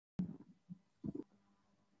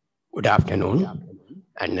Good afternoon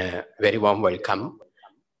and a very warm welcome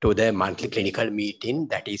to the monthly clinical meeting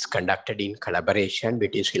that is conducted in collaboration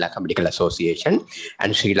between Sri Lanka Medical Association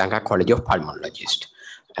and Sri Lanka College of Pulmonologists.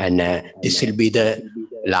 And this will be the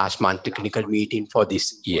last monthly clinical meeting for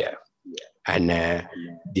this year. And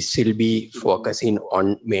this will be focusing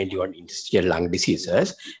on mainly on interstitial lung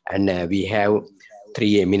diseases. And we have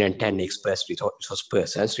three eminent and expert resource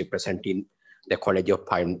persons representing the College of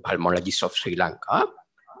Pulmonologists of Sri Lanka.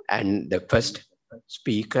 And the first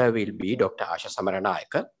speaker will be Dr. Asha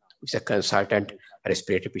Samaranayaka, who is a consultant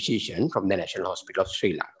respiratory physician from the National Hospital of Sri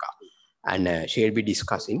Lanka. And she will be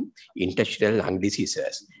discussing interstitial lung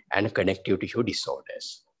diseases and connective tissue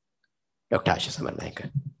disorders. Dr. Asha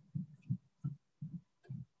Samaranayaka.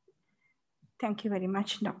 Thank you very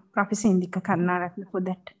much, Professor Indika Karnaratne, for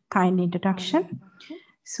that kind introduction.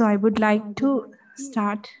 So I would like to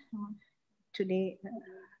start today's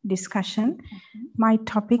discussion. My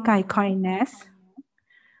topic I coin as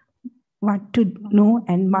what to know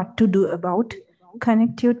and what to do about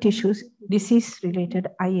connective tissue disease-related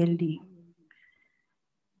ILD.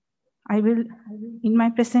 In my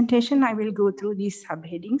presentation, I will go through these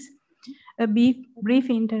subheadings. A brief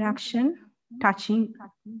introduction touching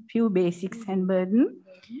few basics and burden.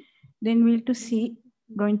 Then we'll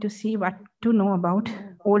going to see what to know about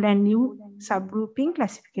old and new subgrouping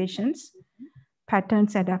classifications,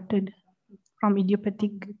 patterns adapted from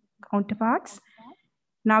idiopathic counterparts,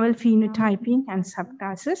 novel phenotyping and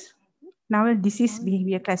subclasses, novel disease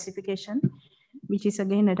behavior classification, which is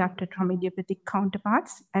again adapted from idiopathic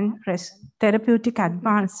counterparts, and therapeutic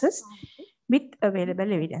advances with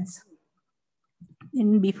available evidence.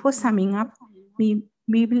 And before summing up, we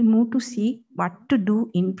will move to see what to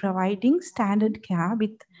do in providing standard care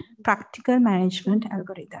with practical management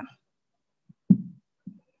algorithm.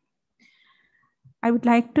 I would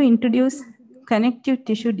like to introduce connective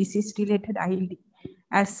tissue disease-related ILD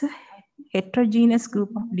as a heterogeneous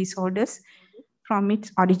group of disorders from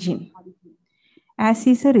its origin, as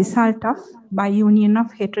is a result of biunion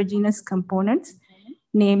of heterogeneous components,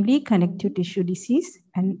 namely connective tissue disease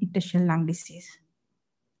and interstitial lung disease.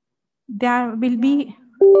 There will be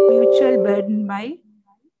mutual burden by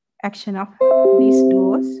action of these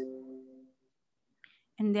duos,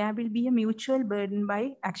 and there will be a mutual burden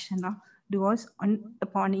by action of duos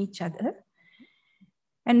upon each other.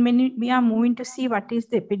 And when we are moving to see what is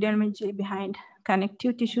the epidemiology behind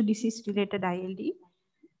connective tissue disease-related ILD,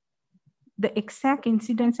 the exact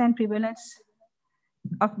incidence and prevalence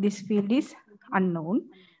of this field is unknown,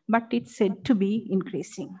 but it's said to be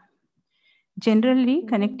increasing. Generally,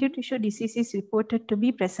 connective tissue disease is reported to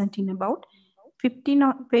be present in about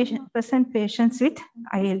 15% patients with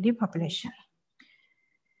ILD population.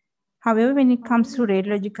 However, when it comes to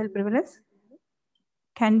radiological prevalence,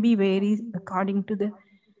 can be varied according to the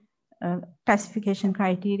classification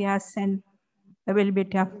criteria and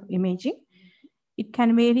availability of imaging. It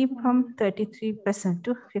can vary from 33%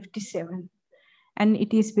 to 57%, and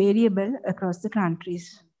it is variable across the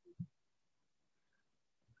countries.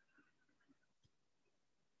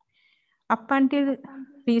 Up until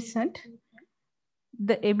recent,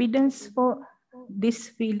 the evidence for this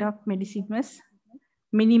field of medicine was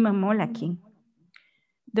minimum or lacking.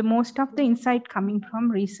 The most of the insight coming from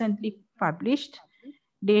recently published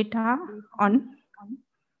data on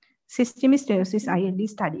systemic sclerosis ILD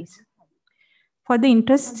studies. For the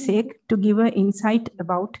interest's sake, to give an insight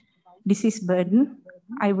about disease burden,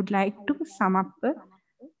 I would like to sum up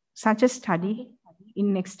such a study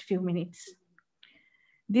in next few minutes.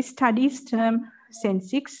 This study is termed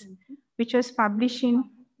SEN6, which was published in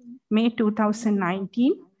May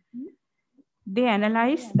 2019. They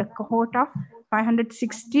analyzed a cohort of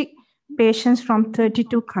 560 patients from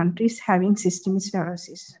 32 countries having systemic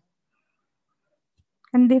sclerosis.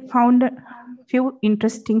 And they found a few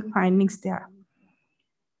interesting findings there.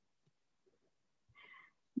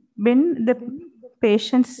 When the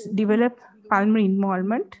patients developed pulmonary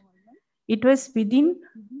involvement, it was within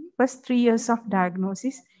first 3 years of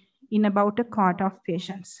diagnosis in about a quarter of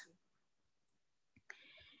patients.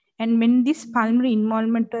 And when this pulmonary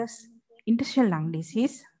involvement was interstitial lung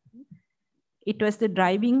disease, it was the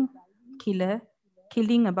driving killer,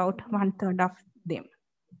 killing about 1/3 of them.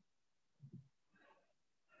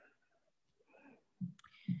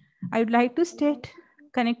 I would like to state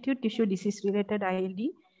connective tissue disease-related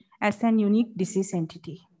ILD as an unique disease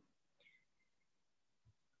entity.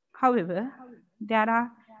 However, there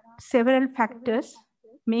are several factors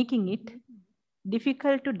making it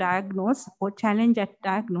difficult to diagnose or challenge at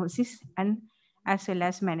diagnosis and as well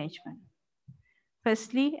as management.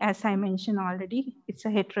 Firstly, as I mentioned already, it's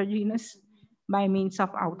a heterogeneous by means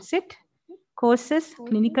of outset, Causes,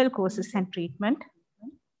 clinical causes and treatment.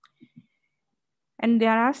 And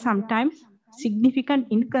there are sometimes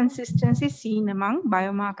significant inconsistencies seen among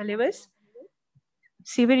biomarker levels,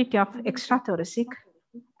 severity of extrathoracic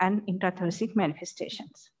and intrathoracic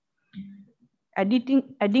manifestations.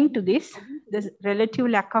 Adding to this, the relative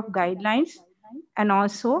lack of guidelines and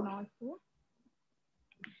also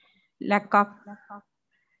lack of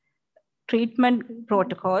treatment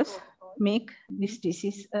protocols make this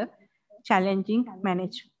disease a challenging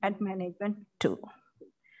management too.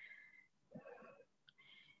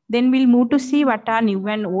 Then we'll move to see what are new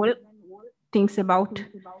and old things about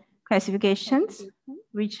classifications,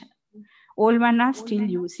 which all one are still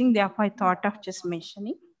using, therefore I thought of just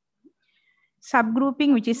mentioning.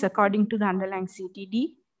 Subgrouping, which is according to the underlying CTD,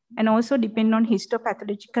 and also depend on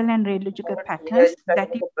histopathological and radiological patterns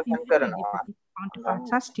that is idiopathic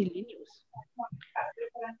counterparts are still in use.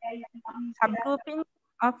 Subgrouping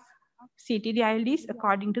of CTD-ILD is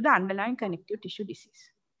according to the underlying connective tissue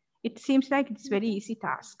disease. It seems like it's very easy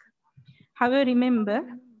task. However, remember,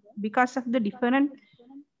 because of the different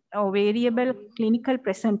or variable clinical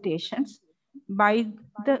presentations by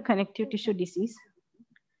the connective tissue disease,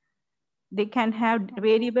 they can have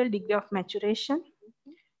variable degree of maturation,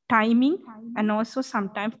 timing, and also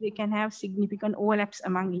sometimes they can have significant overlaps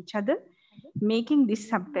among each other, making this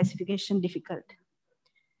sub-classification difficult.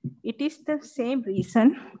 It is the same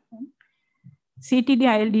reason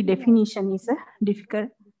CTD-ILD definition is a difficult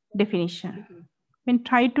definition. When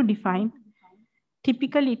tried to define,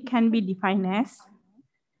 typically it can be defined as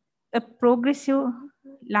a progressive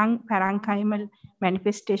lung parenchymal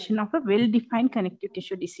manifestation of a well-defined connective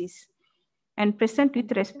tissue disease and present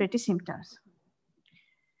with respiratory symptoms.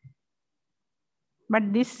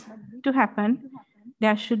 But this to happen,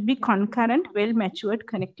 there should be concurrent, well-matured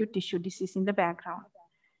connective tissue disease in the background.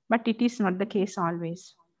 But it is not the case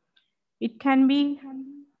always. It can be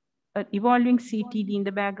an evolving CTD in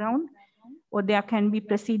the background, or there can be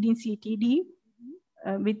preceding CTD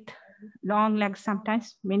with long lag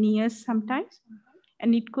sometimes, many years sometimes.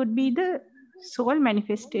 And it could be the sole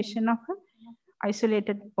manifestation of an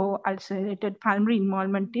isolated or ulcerated pulmonary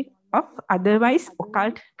involvement of otherwise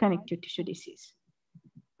occult connective tissue disease.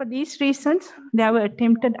 For these reasons, there were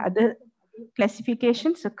attempted other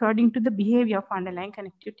classifications according to the behavior of underlying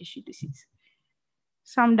connective tissue disease.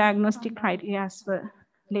 Some diagnostic criteria were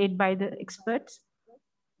laid by the experts.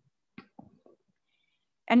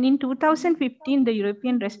 And in 2015, the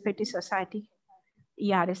European Respiratory Society,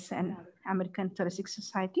 ERS, and American Thoracic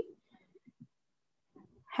Society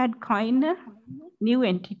had coined a new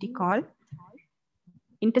entity called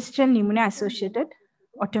interstitial pneumonia associated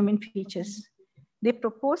autoimmune features. They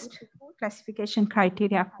proposed classification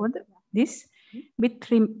criteria for this with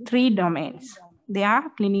three domains. They are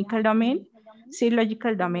clinical domain,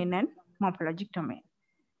 serological domain, and morphologic domain.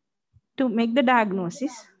 To make the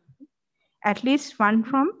diagnosis, at least one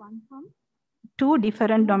from two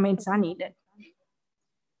different domains are needed.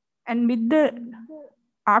 And with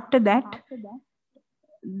after that,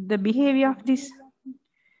 the behavior of this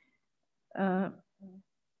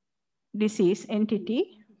disease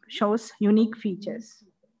entity shows unique features.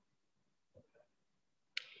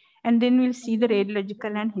 And then we'll see the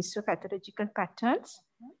radiological and histopathological patterns.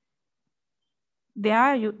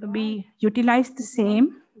 We utilize the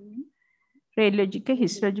same radiological,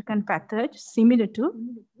 histological, and pathology similar to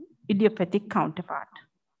idiopathic counterpart.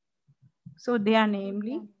 So they are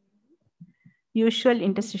namely usual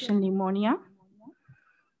interstitial pneumonia.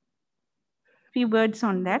 Few words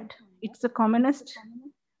on that. It's the commonest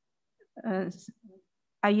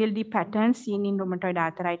ILD pattern seen in rheumatoid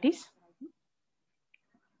arthritis.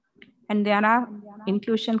 And there are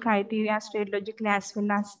inclusion criteria radiologically as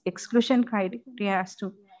well as exclusion criteria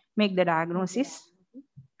to make the diagnosis.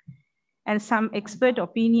 And some expert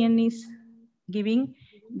opinion is giving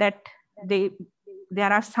that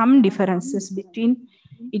there are some differences between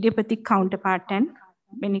idiopathic counterpart and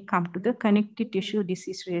when it comes to the connective tissue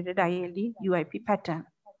disease-related ILD UIP pattern.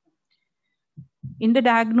 In the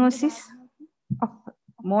diagnosis of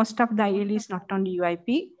most of the ILD is not only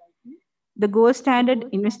UIP, the gold standard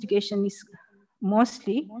investigation is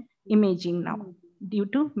mostly imaging now due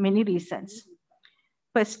to many reasons.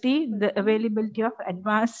 Firstly, the availability of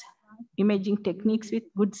advanced imaging techniques with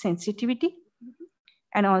good sensitivity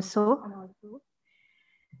and also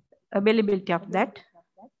availability of that.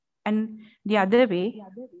 And the other way,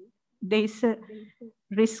 there is a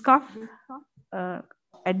risk of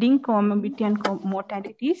adding comorbidity and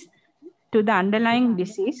mortalities to the underlying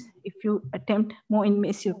disease if you attempt more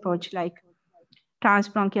invasive approach like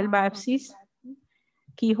transbronchial biopsies,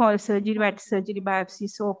 keyhole surgery, wet surgery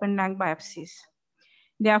biopsies, open lung biopsies.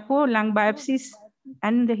 Therefore, lung biopsies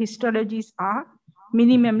and the histologies are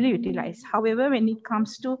minimally utilized. However, when it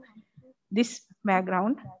comes to this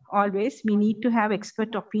background, always we need to have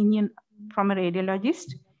expert opinion from a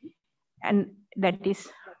radiologist, and that is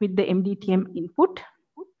with the MDTM input.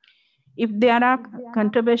 If there are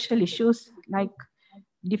controversial issues like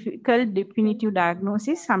difficult definitive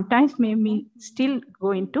diagnosis, sometimes we still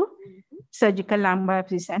go into surgical lung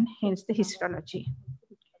biopsies and hence the histology.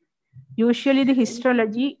 Usually the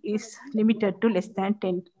histology is limited to less than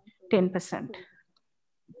 10%.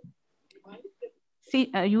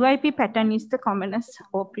 See, UIP pattern is the commonest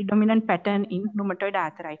or predominant pattern in rheumatoid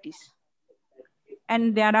arthritis.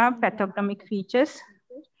 And there are pathognomic features.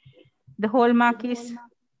 The hallmark is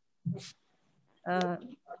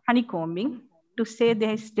honeycombing. To say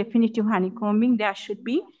there is definitive honeycombing, there should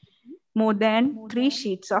be more than 3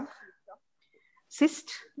 sheets of cyst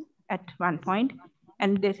at one point,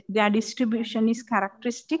 and their distribution is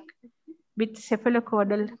characteristic with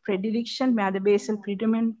cephalocaudal predilection where the basal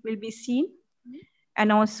predominant will be seen,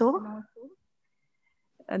 and also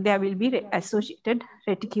there will be associated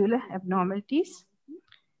reticular abnormalities,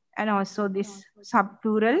 and also this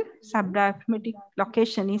subpleural subdiaphragmatic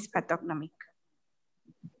location is pathognomic.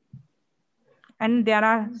 And there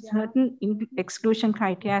are certain exclusion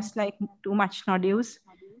criteria like too much nodules,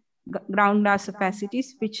 ground glass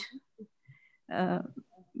opacities, which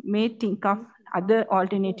may think of other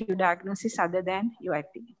alternative diagnosis other than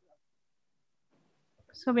UIP.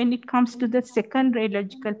 So when it comes to the second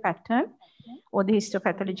radiological pattern or the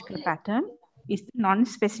histopathological pattern is the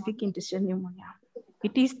non-specific interstitial pneumonia.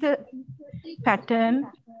 It is the pattern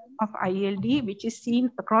of ILD which is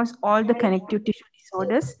seen across all the connective tissue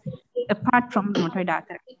disorders apart from rheumatoid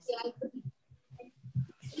arthritis.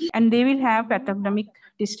 And they will have pathognomic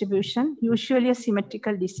distribution, usually a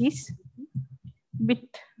symmetrical disease with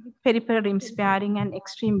peripheral rim sparing and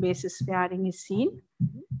extreme basis sparing is seen.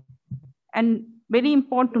 And very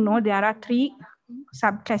important to know, there are 3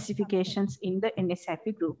 sub-classifications in the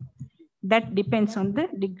NSIP group. That depends on the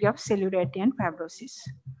degree of cellularity and fibrosis.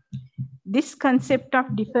 This concept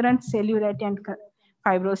of different cellularity and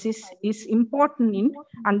fibrosis is important in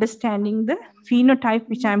understanding the phenotype,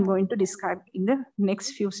 which I'm going to describe in the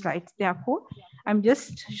next few slides. Therefore, I'm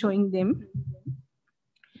just showing them.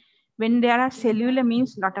 When there are cellular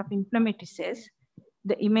means lot of inflammatory cells,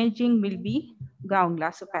 the imaging will be ground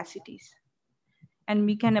glass opacities. And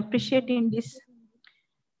we can appreciate in this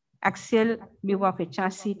axial view of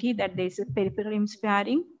HRCT that there is a peripheral rim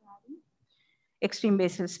sparing, extreme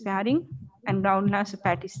basal sparing, and ground glass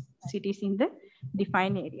opacities in the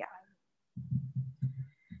defined area.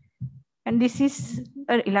 And this is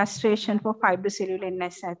an illustration for fibrocellular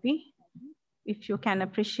NSIP. If you can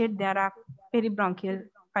appreciate, there are peribronchial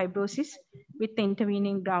fibrosis with the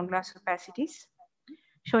intervening ground glass opacities,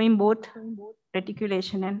 showing both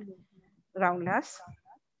reticulation and ground glass.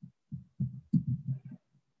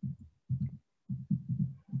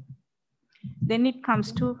 Then it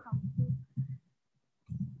comes to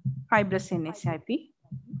fibrous NSIP.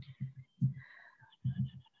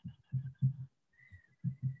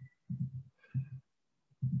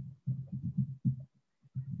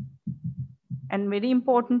 And very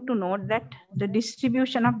important to note that the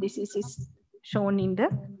distribution of disease is shown in the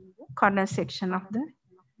corner section of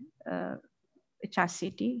the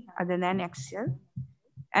HRCT other than axial.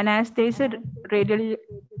 And as there is a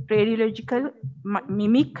radiological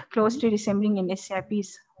mimic closely resembling NSIP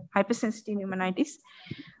is hypersensitive pneumonitis,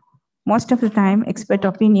 most of the time expert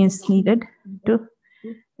opinion is needed to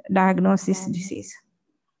diagnose this disease.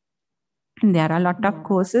 And there are a lot of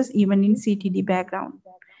causes even in CTD background.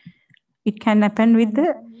 It can happen with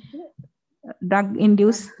the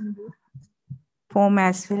drug-induced form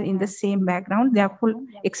as well in the same background. Therefore,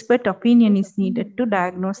 expert opinion is needed to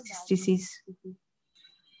diagnose this disease.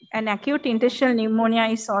 And acute interstitial pneumonia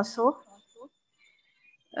is also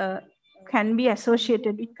can be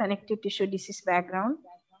associated with connective tissue disease background.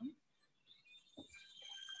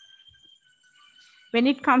 When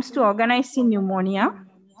it comes to organizing pneumonia,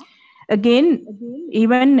 again,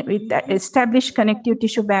 even with the established connective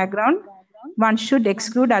tissue background, one should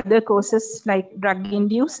exclude other causes like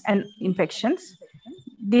drug-induced and infections.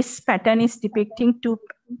 This pattern is depicting 2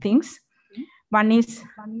 things. One is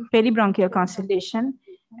peribronchial consolidation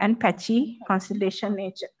and patchy consolidation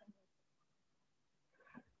nature.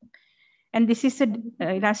 And this is an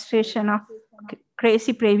illustration of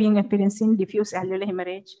crazy prevailing appearance in diffuse alveolar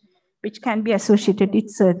hemorrhage, which can be associated with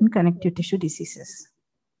certain connective tissue diseases.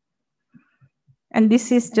 And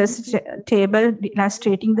this is just a table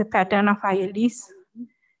illustrating the pattern of ILDs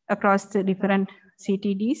across the different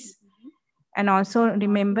CTDs. And also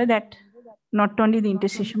remember that not only the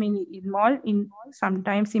interstitium involved, in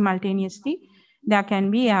sometimes simultaneously, there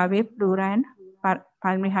can be airway, pleura, and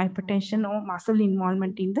pulmonary hypertension or muscle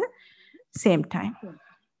involvement in the same time.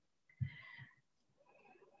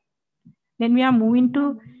 Then we are moving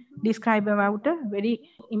to describe about a very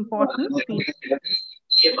important field.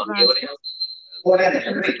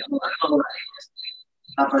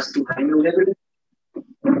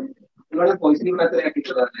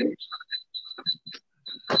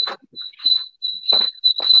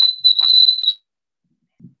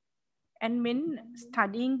 And when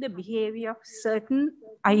studying the behavior of certain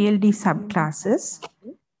ILD subclasses,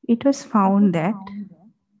 it was found that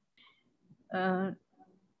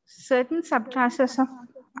certain subclasses of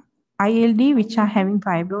ILD which are having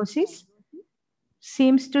fibrosis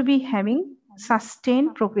seems to be having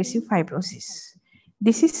sustained progressive fibrosis.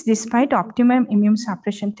 This is despite optimum immune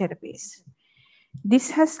suppression therapies.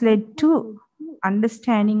 This has led to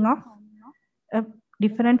understanding of a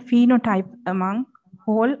different phenotype among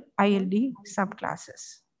whole ILD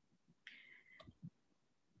subclasses,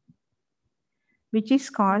 which is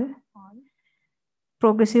called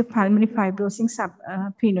progressive pulmonary fibrosis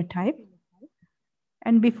phenotype.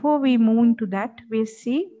 And before we move into that, we'll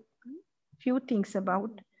see few things about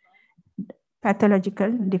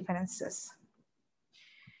pathological differences.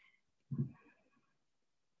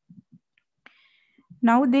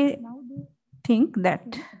 Now the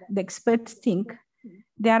experts think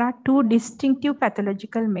there are two distinctive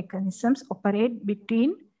pathological mechanisms operate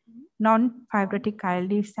between non-fibrotic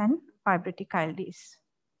ILDs and fibrotic ILDs.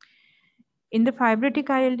 In the fibrotic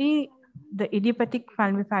ILD, the idiopathic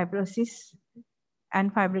pulmonary fibrosis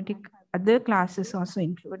and fibrotic other classes also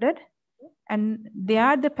included. And they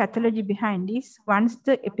are the pathology behind this. Once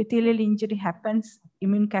the epithelial injury happens,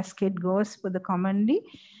 immune cascade goes for the commonly.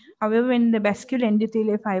 However, when the vascular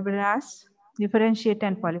endothelial fibroblasts differentiate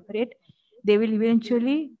and proliferate, they will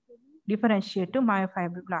eventually differentiate to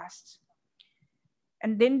myofibroblasts.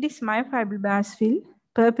 And then this myofibroblasts will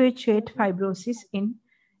perpetuate fibrosis in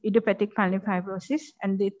idiopathic pulmonary fibrosis,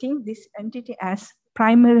 and they think this entity as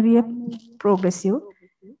primarily progressive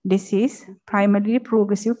disease, primarily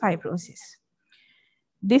progressive fibrosis.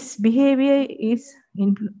 This behavior is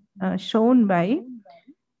shown by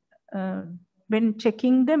when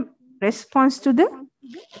checking the response to the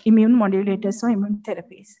immune modulators or immune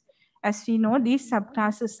therapies. As we know, these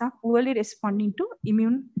subclasses are poorly responding to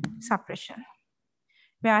immune suppression,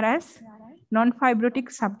 whereas non-fibrotic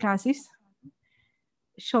subclasses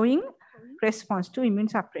showing response to immune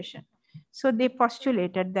suppression. So they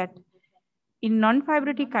postulated that in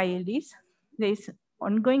non-fibrotic ILDs, there is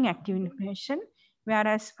ongoing active inflammation,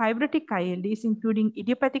 whereas fibrotic ILDs, including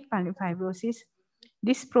idiopathic pulmonary fibrosis,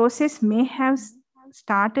 this process may have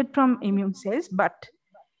started from immune cells, but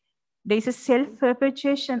there is a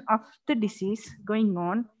self-perpetuation of the disease going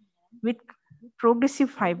on with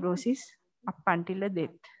progressive fibrosis up until the death.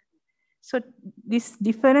 So this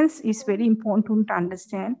difference is very important to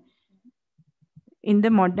understand in the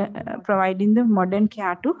modern, providing the modern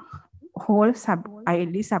care to whole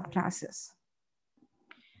ILD subclasses.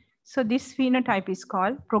 So this phenotype is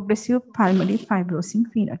called progressive pulmonary fibrosing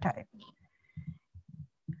phenotype.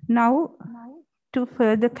 Now, to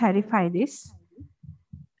further clarify this,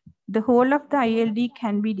 the whole of the ILD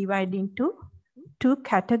can be divided into two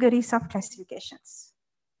categories of classifications.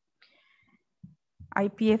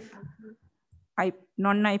 IPF,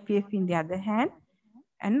 non-IPF in the other hand,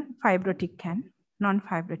 and fibrotic and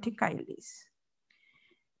non-fibrotic ILDs.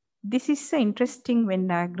 This is an interesting Venn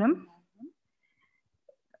diagram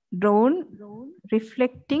drawn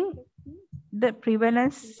reflecting the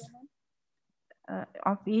prevalence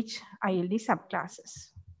of each ILD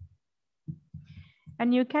subclasses.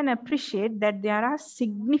 And you can appreciate that there are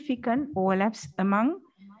significant overlaps among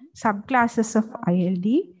subclasses of ILD,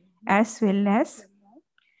 as well as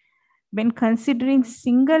when considering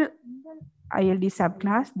single ILD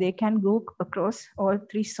subclass, they can go across all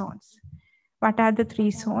three zones. What are the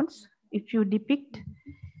three zones? If you depict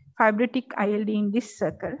fibrotic ILD in this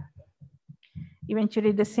circle,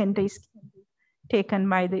 eventually the center is taken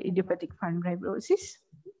by the idiopathic pulmonary fibrosis,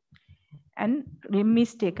 and rim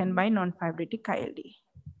is taken by non-fibrotic ILD.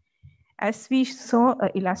 As we saw an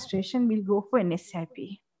illustration, we'll go for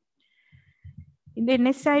NSIP. In the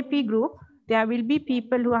NSIP group, there will be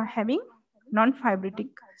people who are having non-fibrotic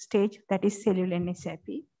stage, that is cellular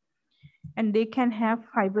NSIP, and they can have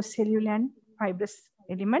fibrocellular and fibrous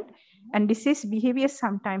element, and disease behavior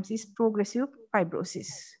sometimes is progressive fibrosis.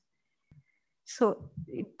 So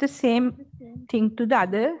it's the same thing to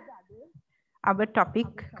the our topic,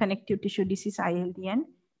 connective tissue disease, ILD, and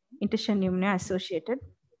interstitial pneumonia associated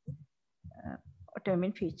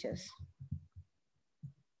autoimmune features.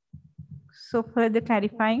 So further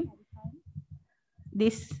clarifying,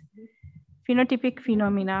 this phenotypic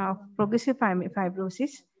phenomena of progressive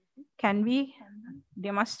fibrosis can be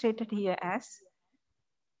demonstrated here as,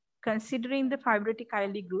 considering the fibrotic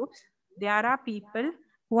ILD groups, there are people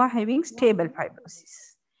who are having stable fibrosis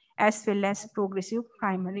as well as progressive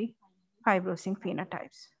primary fibrosing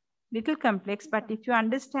phenotypes. Little complex, but if you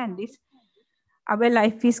understand this, our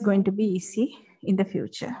life is going to be easy in the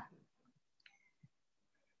future.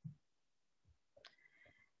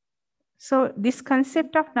 So this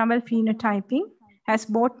concept of novel phenotyping has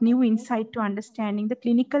brought new insight to understanding the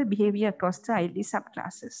clinical behavior across the ILD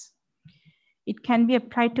subclasses. It can be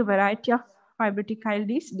applied to a variety of fibrotic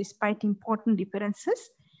ILDs despite important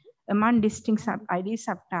differences among distinct ILD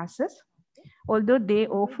subclasses, although they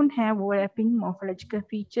often have overlapping morphological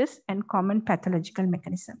features and common pathological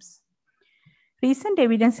mechanisms. Recent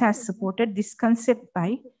evidence has supported this concept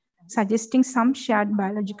by suggesting some shared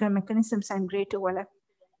biological mechanisms and great overlap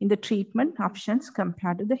in the treatment options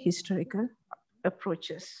compared to the historical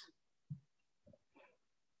approaches.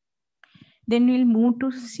 Then we'll move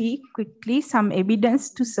to see quickly some evidence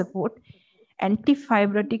to support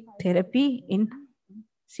antifibrotic therapy in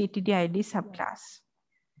CTD-ILD subclass.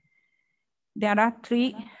 There are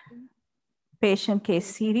 3 patient case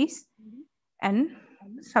series and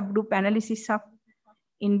subgroup analysis of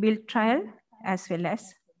inbuilt trial, as well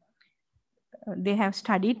as they have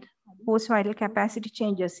studied post-vital capacity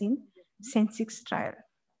changes in SEN6 trial.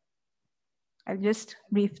 I'll just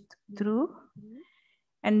brief through.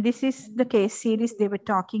 And this is the case series they were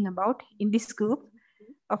talking about. In this group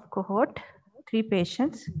of cohort, 3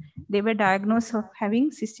 patients, they were diagnosed of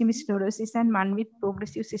having systemic sclerosis and one with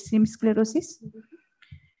progressive systemic sclerosis.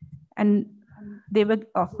 And they were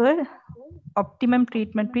offered optimum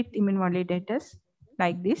treatment with immunomodulators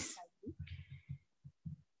like this.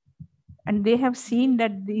 And they have seen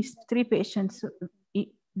that these 3 patients,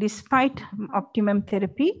 despite optimum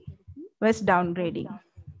therapy, was downgrading.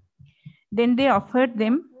 Then they offered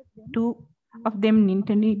them 2 of them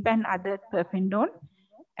nintedanib and other pirfenidone,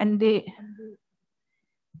 and they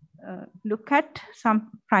look at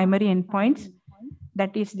some primary endpoints,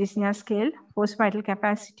 that is dyspnea scale, post-vital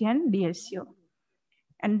capacity, and DSO.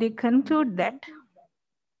 And they conclude that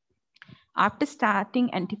after starting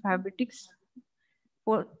antifibrotics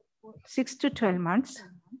for 6 to 12 months,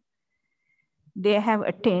 they have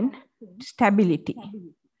attained stability.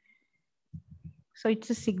 So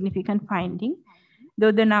it's a significant finding,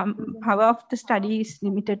 though the power of the study is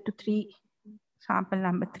limited to 3, sample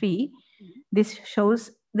number 3. This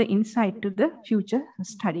shows the insight to the future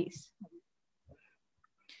studies.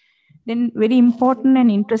 Then very important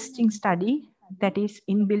and interesting study, that is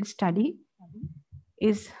inbuilt study,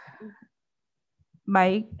 is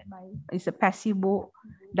a placebo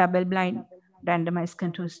double-blind randomized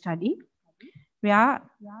control study, where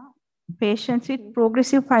patients with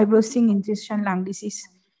progressive fibrosing interstitial lung disease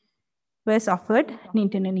was offered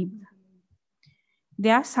nintedanib.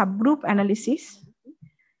 There are subgroup analysis,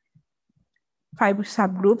 5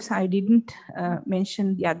 subgroups. I didn't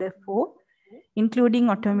mention the other 4, including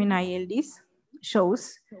autoimmune ILDs,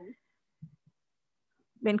 shows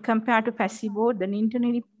when compared to placebo, the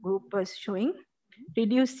nintedanib group was showing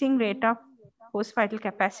reducing rate of post-vital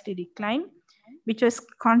capacity decline, which was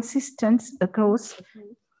consistent across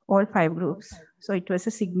all 5 groups. So it was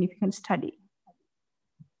a significant study.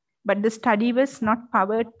 But the study was not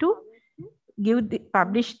powered to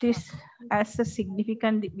publish this as a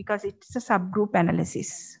significant, because it's a subgroup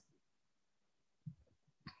analysis.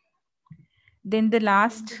 Then the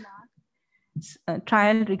last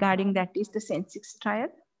trial regarding that is the SEN6 trial,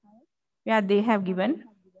 where they have given,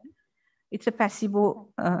 it's a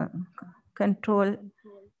placebo control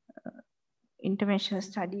intervention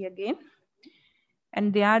study again.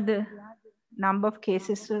 And there are the number of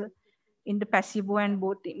cases in the placebo and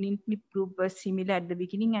both nintedanib group were similar at the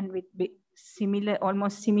beginning, and with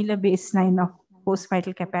almost similar baseline of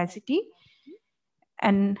post-vital capacity.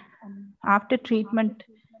 And after treatment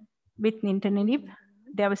with nintedanib,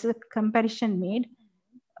 there was a comparison made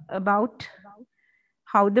about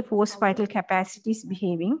how the post-vital capacity is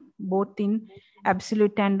behaving, both in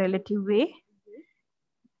absolute and relative way,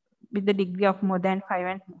 with the degree of more than 5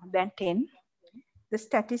 and more than 10. The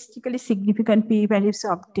statistically significant p-values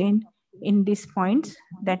obtained in these points,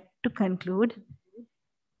 that to conclude,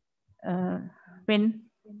 when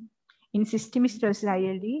in systemic sclerosis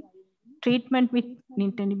ILD, treatment with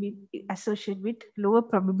nintedanib is associated with lower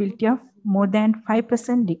probability of more than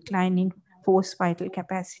 5% decline in post-vital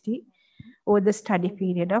capacity over the study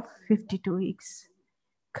period of 52 weeks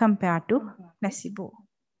compared to placebo.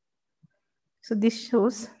 So this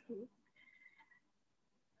shows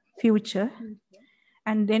future.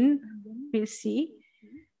 And then we'll see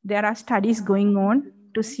there are studies going on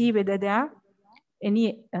to see whether there are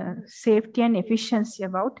any safety and efficiency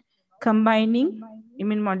about combining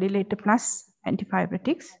immune modulator plus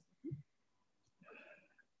antifibrotics.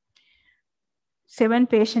 7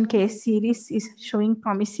 patient case series is showing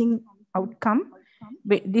promising outcome.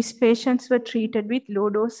 These patients were treated with low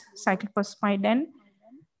dose cyclophosphamide and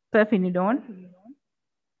pirfenidone,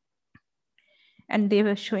 and they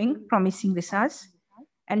were showing promising results.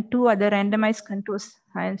 And 2 other randomized control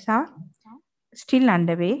trials are still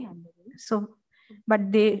underway. So,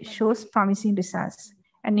 but they shows promising results.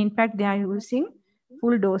 And in fact, they are using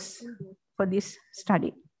full dose for this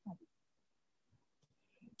study.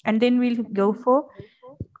 And then we'll go for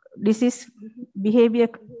disease behavior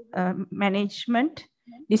management.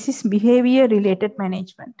 This is behavior related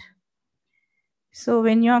management. So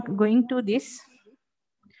when you are going to this,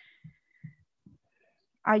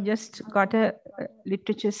 I just got a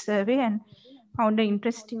literature survey and found an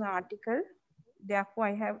interesting article. Therefore,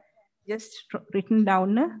 I have just written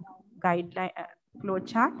down a guideline flow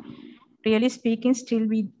chart. Really speaking, still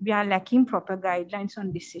we are lacking proper guidelines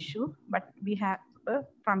on this issue, but we have a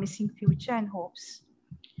promising future and hopes.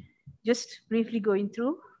 Just briefly going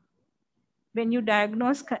through, when you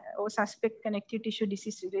diagnose or suspect connective tissue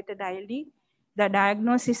disease related ILD, the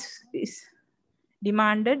diagnosis is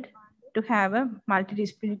demanded to have a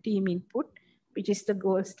multidisciplinary team input, which is the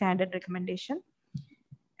gold standard recommendation.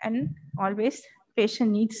 And always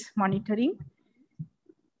patient needs monitoring,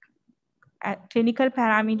 clinical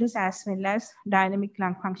parameters as well as dynamic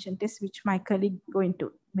lung function tests, which my colleague going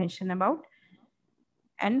to mention about,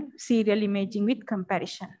 and serial imaging with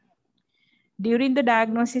comparison. During the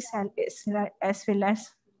diagnosis as well as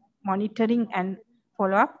monitoring and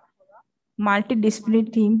follow-up,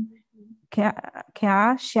 multidisciplinary team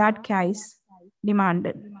care, shared care is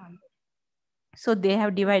demanded. So they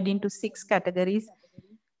have divided into 6 categories.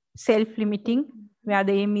 Self-limiting, where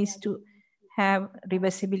the aim is to have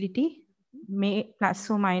reversibility, may plus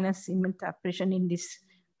or minus immunosuppression in this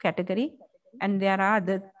category. And there are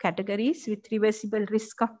other categories with reversible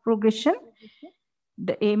risk of progression.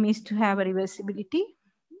 The aim is to have a reversibility.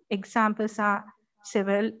 Examples are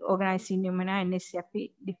several organizing pneumonia,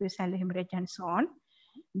 NSCFP, diffuse hemorrhage, and so on.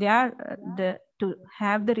 They are to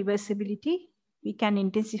have the reversibility, we can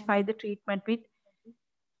intensify the treatment with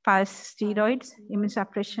pulse steroids,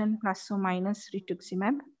 immunosuppression plus or minus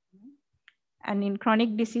rituximab. And in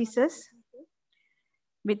chronic diseases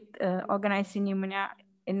with organizing pneumonia,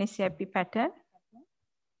 NSCFP pattern,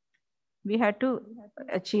 we have to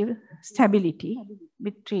achieve stability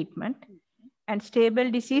with treatment. And stable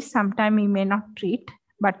disease, sometimes we may not treat,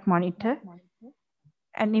 but monitor.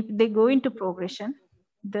 And if they go into progression,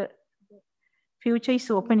 the future is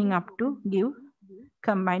opening up to give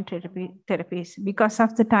combined therapies. Because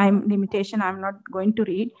of the time limitation, I'm not going to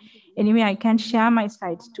read. Anyway, I can share my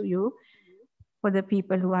slides to you for the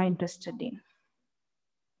people who are interested in.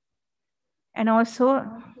 And also,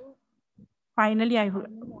 finally, I would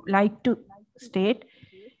like to state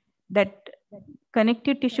that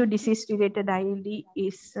connective tissue disease related ILD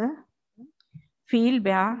is a field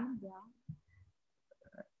where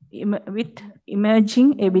with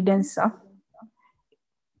emerging evidence of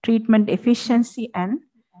treatment efficiency and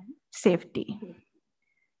safety.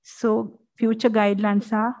 So future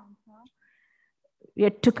guidelines are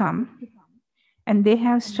yet to come. And they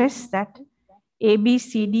have stressed that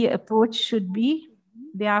ABCD approach should be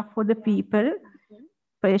there for the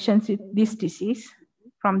patients with this disease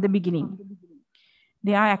from the beginning.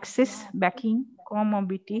 They are access, backing,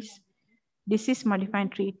 comorbidities, disease-modifying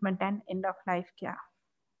treatment, and end-of-life care.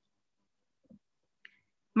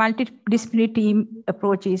 Multidisciplinary team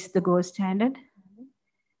approach is the gold standard.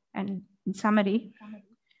 And in summary,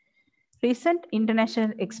 recent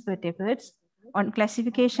international expert efforts on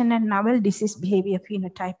classification and novel disease behavior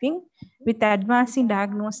phenotyping with advancing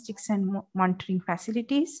diagnostics and monitoring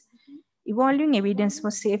facilities, evolving evidence for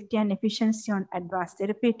safety and efficiency on advanced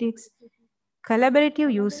therapeutics,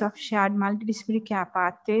 collaborative use of shared multidisciplinary care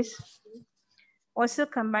pathways, also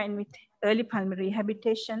combined with early pulmonary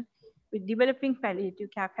rehabilitation, with developing palliative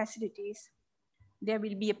care facilities, there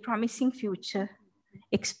will be a promising future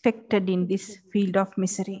expected in this field of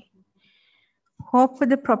misery. Hope for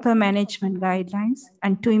the proper management guidelines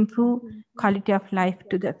and to improve quality of life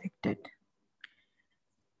to the affected.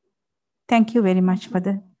 Thank you very much for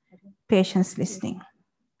the patience listening.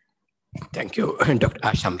 Thank you, Dr.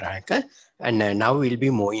 Asham Lanka. And now we'll be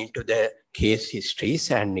moving into the case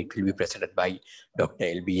histories, and it will be presented by Dr.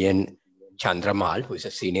 LBN Chandramal, who is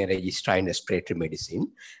a senior registrar in respiratory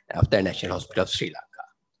medicine of the National Hospital of Sri Lanka.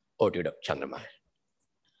 Over to you, Dr. Chandramal.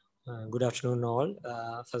 Good afternoon, all.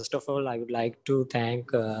 First of all, I would like to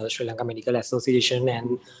thank Sri Lanka Medical Association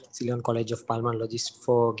and Ceylon College of Pulmonologists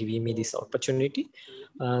for giving me this opportunity.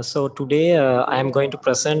 So today, I am going to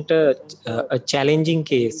present a challenging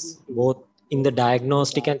case, both in the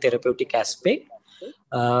diagnostic and therapeutic aspect,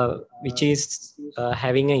 which is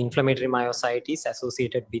having an inflammatory myositis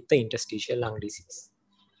associated with the interstitial lung disease.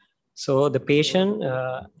 So the patient,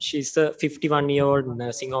 she's a 51-year-old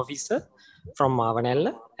nursing officer from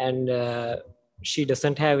Mavanella, and she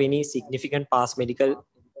doesn't have any significant past medical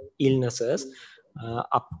illnesses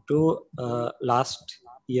up to last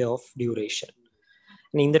year of duration.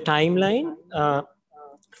 And in the timeline,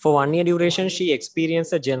 for 1 year duration, she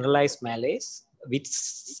experienced a generalized malaise with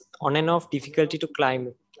on and off difficulty to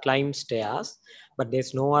climb stairs, but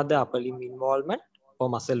there's no other upper limb involvement or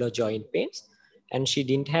muscle or joint pains. And she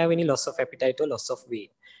didn't have any loss of appetite or loss of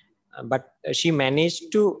weight. But she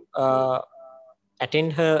managed to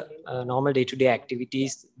attend her normal day-to-day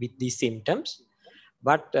activities with these symptoms.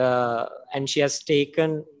 But and she has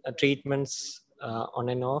taken treatments on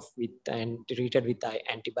and off with and treated with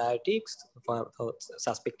antibiotics for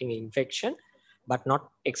suspecting infection, but not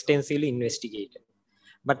extensively investigated.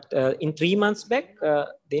 But in 3 months back,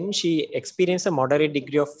 then she experienced a moderate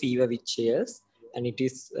degree of fever with chills, and it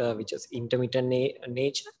is which is intermittent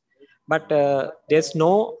nature. But there's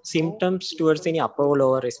no symptoms towards any upper or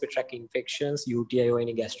lower respiratory tract infections, UTI, or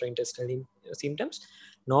any gastrointestinal symptoms.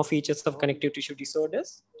 No features of connective tissue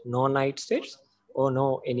disorders, no night sweats, or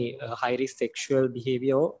no any high-risk sexual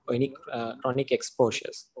behavior or any chronic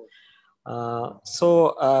exposures.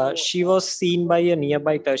 So she was seen by a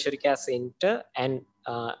nearby tertiary care center, and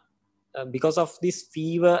because of this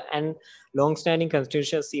fever and long-standing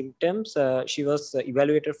constitutional symptoms, she was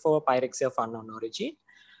evaluated for pyrexia of unknown origin.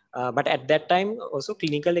 But at that time, also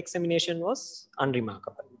clinical examination was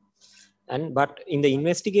unremarkable. But in the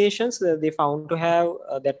investigations, they found to have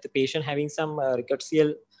that the patient having some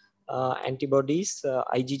rickettsial antibodies,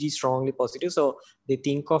 IgG strongly positive. So they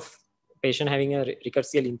think of patient having a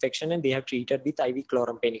rickettsial infection, and they have treated with IV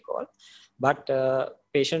chlorampenicol. But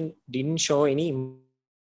patient didn't show any.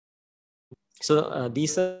 So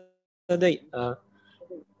these are the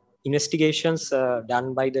investigations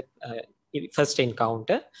done by the first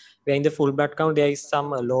encounter, where in the full blood count, there is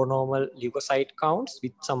some low normal leukocyte counts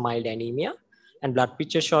with some mild anemia, and blood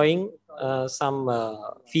picture showing some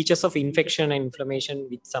features of infection and inflammation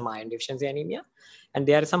with some iron deficiency anemia. And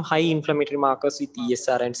there are some high inflammatory markers with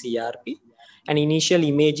ESR and CRP. And initial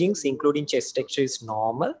imagings, including chest X-ray, is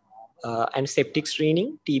normal, and septic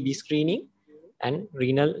screening, TB screening, and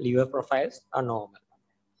renal liver profiles are normal.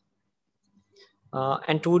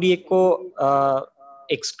 And 2D echo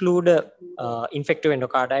exclude infective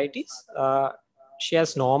endocarditis. She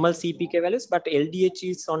has normal CPK values, but LDH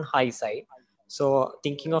is on high side. So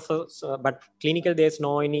thinking of, but clinical, there's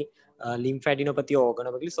no any lymphadenopathy or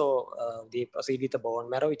organomegaly. So they proceed with the bone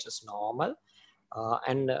marrow, which is normal.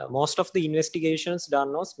 And most of the investigations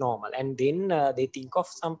done was normal. And then they think of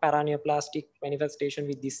some paraneoplastic manifestation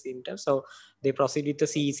with these symptoms. So they proceed with the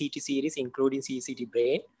CECT series, including CECT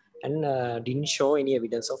brain, and didn't show any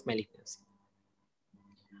evidence of malignancy.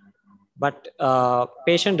 But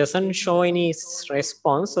patient doesn't show any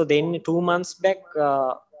response. So then 2 months back,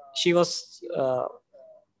 she was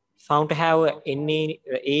found to have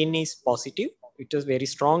ANA is positive. It was very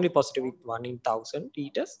strongly positive with 1 in 1,000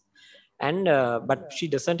 liters. And but she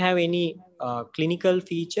doesn't have any clinical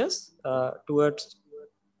features towards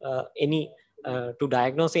any to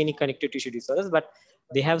diagnose any connective tissue disorders. But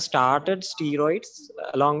they have started steroids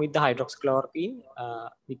along with the hydroxychloroquine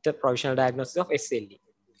with the provisional diagnosis of SLE.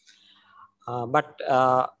 But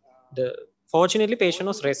fortunately, patient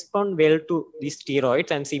was respond well to these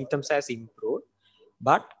steroids and symptoms has improved.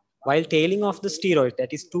 But while tailing off the steroid,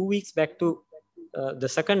 that is 2 weeks back to the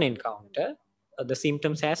second encounter, the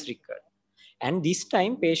symptoms has recurred. And this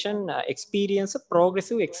time, patient experienced a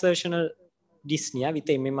progressive exertional dyspnea with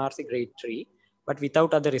MMRC grade 3, but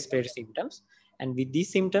without other respiratory symptoms. And with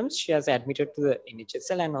these symptoms, she has admitted to the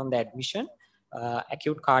NHSL, and on the admission,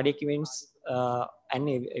 acute cardiac events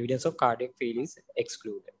and evidence of cardiac failure is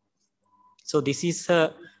excluded. So this is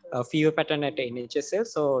a fever pattern at NHSL.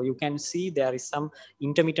 So you can see there is some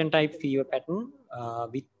intermittent type fever pattern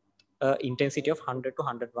with intensity of 100 to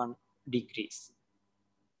 101 degrees.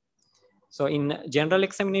 So in general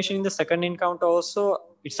examination in the second encounter also,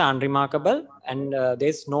 it's unremarkable, and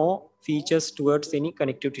there's no features towards any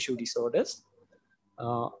connective tissue disorders,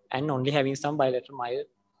 and only having some bilateral mild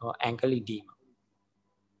ankle edema.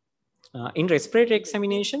 In respiratory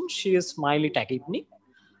examination, she is mildly tachypneic,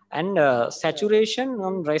 and saturation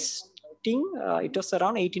on resting, it was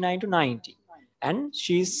around 89 to 90. and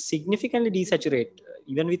she is significantly desaturated,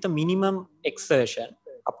 even with a minimum exertion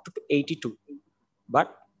up to 82.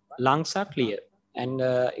 But lungs are clear. And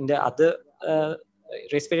in the other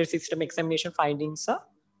respiratory system examination findings are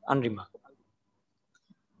unremarkable.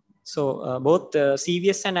 So both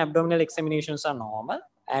CVS and abdominal examinations are normal,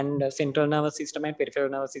 and central nervous system and peripheral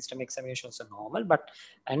nervous system examinations are normal, but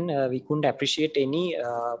we couldn't appreciate any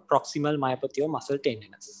proximal myopathy or muscle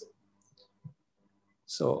tenderness.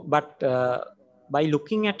 So, but by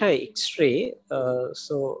looking at a X-ray,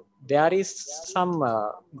 so there is some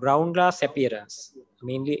ground glass appearance,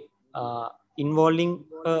 mainly involving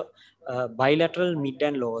bilateral mid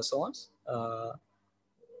and lower zones.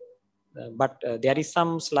 But there is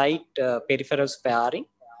some slight peripheral sparring.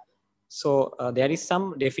 So there is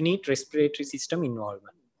some definite respiratory system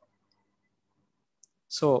involvement.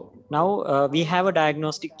 So now we have a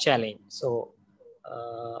diagnostic challenge. So,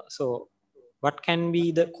 what can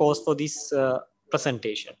be the cause for this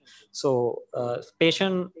presentation? So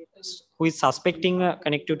patient who is suspecting a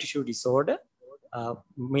connective tissue disorder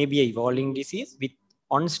may be a evolving disease with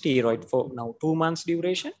on steroid for now 2 months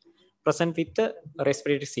duration, present with the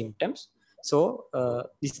respiratory symptoms. So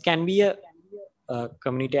this can be a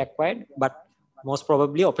community acquired, but most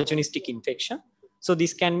probably opportunistic infection. So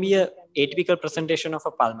this can be a atypical presentation of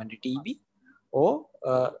a pulmonary TB, or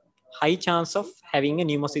high chance of having a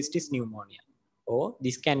pneumocystis pneumonia, or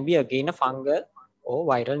this can be again a fungal or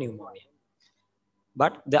viral pneumonia.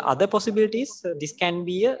 But the other possibilities, this can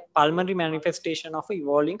be a pulmonary manifestation of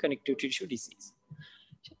evolving connective tissue disease.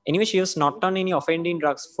 Anyway, she was not on any offending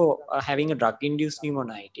drugs for having a drug-induced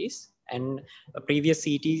pneumonitis, and a previous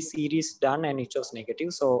CT series done and it was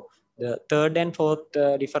negative. So the third and fourth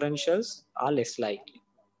differentials are less likely.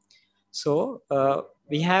 So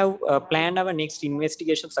we have planned our next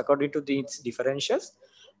investigations according to these differentials.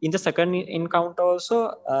 In the second encounter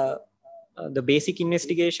also, the basic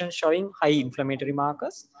investigation showing high inflammatory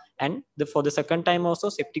markers, and for the second time also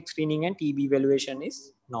septic screening and TB evaluation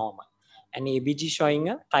is normal, and ABG showing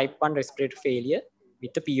a type 1 respiratory failure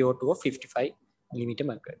with a PO2 of 55 millimeter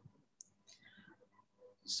mercury.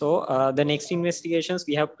 So the next investigations,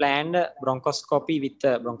 we have planned bronchoscopy with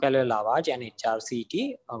bronchoalveolar lavage and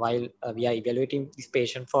HRCT while we are evaluating this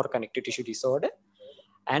patient for connective tissue disorder.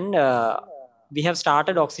 And we have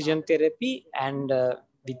started oxygen therapy and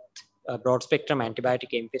with broad spectrum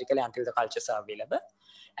antibiotic empirically until the cultures are available.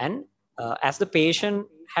 And as the patient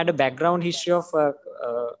had a background history of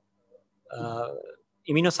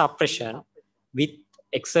immunosuppression with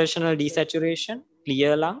exertional desaturation,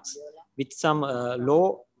 clear lungs, with some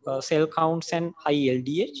low cell counts and high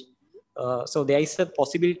LDH. So there is a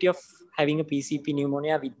possibility of having a PCP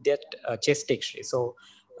pneumonia with that chest X-ray. So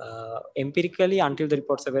empirically, until the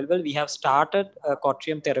reports are available, we have started a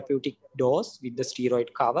Cotrium therapeutic dose with the steroid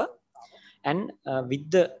cover. And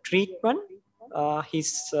with the treatment,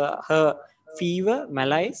 her fever,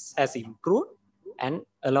 malaise has improved, and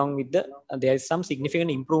along with there is some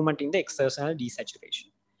significant improvement in the exertional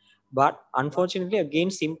desaturation. But unfortunately,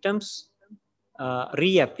 again, symptoms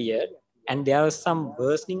reappeared, and there was some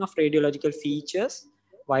worsening of radiological features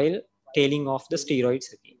while tailing off the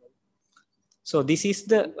steroids again. So this is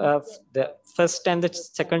the first and the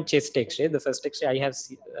second chest X-ray. The first X-ray I have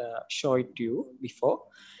showed you before,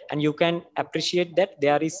 and you can appreciate that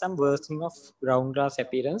there is some worsening of ground glass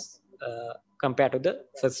appearance compared to the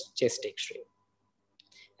first chest X-ray.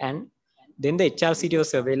 And then the HRCT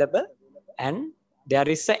was available, and there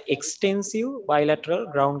is an extensive bilateral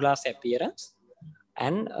ground glass appearance.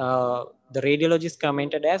 And the radiologist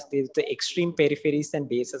commented as the extreme peripheries and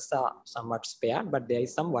bases are somewhat spared, but there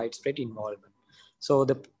is some widespread involvement. So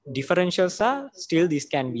the differentials are still this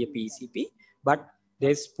can be a PCP, but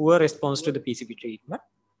there is poor response to the PCP treatment.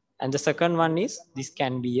 And the second one is this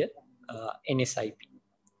can be a NSIP.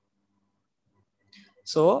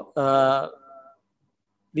 So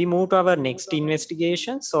we move to our next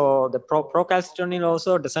investigation. So the procalcitonin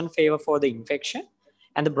also doesn't favor for the infection.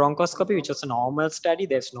 And the bronchoscopy, which was a normal study,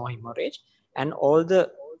 there's no hemorrhage. And all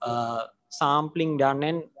the sampling done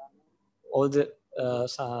and all the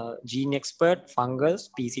gene expert, fungals,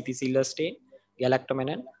 PCP silver stain,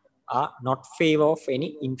 galactomannan are not favor of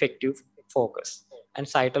any infective focus. And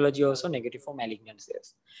cytology also negative for malignant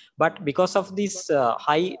cells. But because of this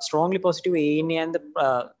high, strongly positive ANA and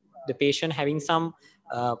the patient having some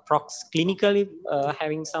clinically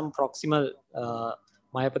having some proximal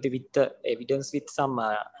myopathy with the evidence with some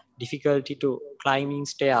difficulty to climbing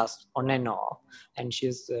stairs on and off, and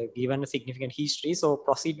she's given a significant history. So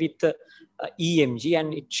proceed with the EMG,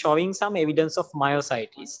 and it's showing some evidence of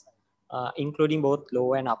myositis, including both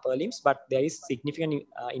lower and upper limbs, but there is significant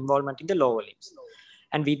involvement in the lower limbs.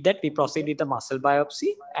 And with that, we proceed with the muscle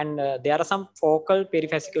biopsy. And there are some focal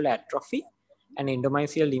perivascular atrophy and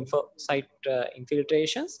endomysial lymphocyte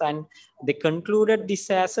infiltrations. And they concluded this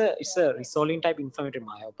as it's a resolving type inflammatory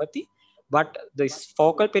myopathy. But this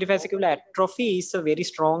focal perivascular atrophy is very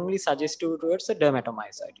strongly suggestive towards a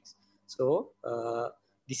dermatomyositis. So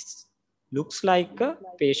this looks like a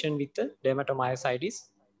patient with a dermatomyositis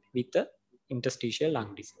with a interstitial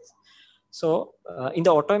lung disease. So in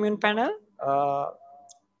the autoimmune panel,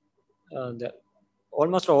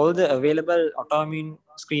 almost all the available autoimmune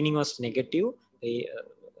screening was negative,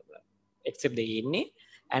 except the ANA,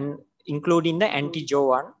 and including the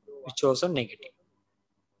anti-Jo1, which was also negative.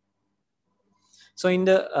 So in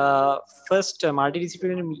the first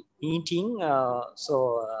multidisciplinary meeting,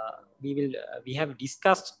 we have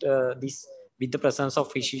discussed this with the presence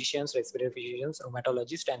of physicians, respiratory physicians,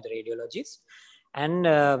 rheumatologists, and the radiologists,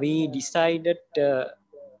 and we decided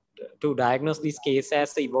to diagnose this case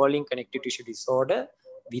as the evolving connective tissue disorder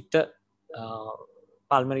with the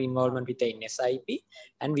pulmonary involvement with the NSIP,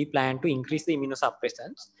 and we plan to increase the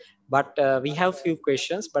immunosuppressants. But we have few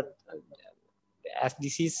questions, but as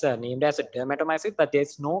this is named as a dermatomyositis, but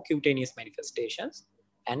there's no cutaneous manifestations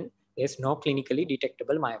and there's no clinically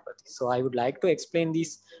detectable myopathy. So I would like to explain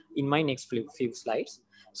this in my next few slides.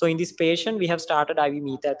 So in this patient, we have started IV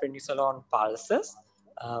methylprednisolone pulses,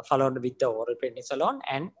 followed with the oral prednisolone,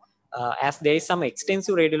 and as there is some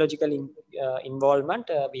extensive radiological involvement,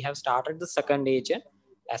 we have started the second agent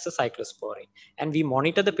as a cyclosporine, and we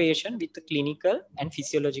monitor the patient with the clinical and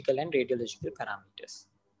physiological and radiological parameters.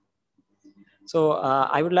 So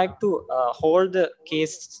I would like to hold the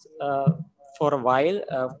case for a while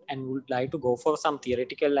and would like to go for some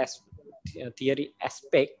theoretical theory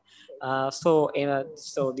aspect. So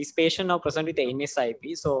this patient now present with the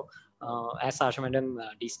NSIP. So as Asha Madam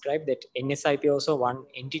described, that NSIP also one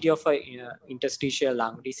entity of a interstitial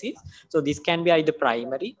lung disease. So this can be either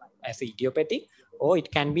primary as idiopathic, or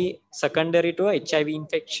it can be secondary to a HIV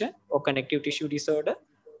infection or connective tissue disorder,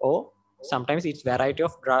 or sometimes it's variety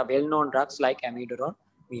of well-known drugs like amiodarone,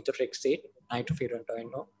 methotrexate,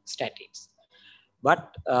 nitrofurantoin, or statins.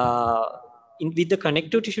 But with the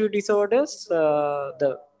connective tissue disorders,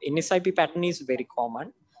 the NSIP pattern is very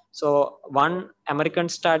common. So one American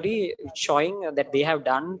study showing that they have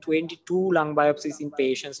done 22 lung biopsies in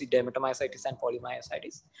patients with dermatomyositis and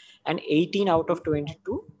polymyositis, and 18 out of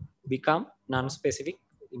 22 become non-specific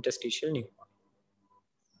interstitial pneumonia.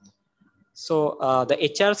 So the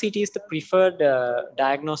HRCT is the preferred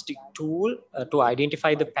diagnostic tool to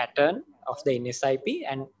identify the pattern of the NSIP,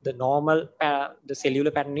 and the normal, the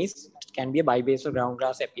cellular pattern can be a bibasal ground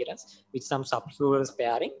glass appearance with some subpleural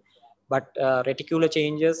sparing, but reticular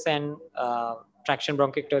changes and traction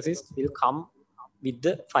bronchiectasis will come with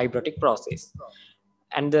the fibrotic process.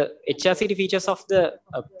 And the HRCT features of the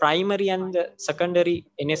primary and the secondary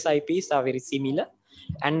NSIPs are very similar.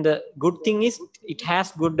 And the good thing is it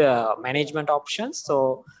has good management options.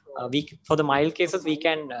 So for the mild cases, we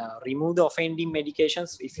can remove the offending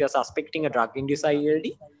medications if you're suspecting a drug-induced ILD.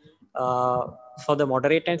 For the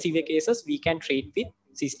moderate and severe cases, we can treat with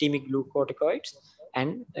systemic glucocorticoids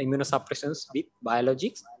and immunosuppressants with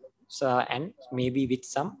biologics, and maybe with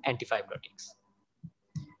some antifibrotics.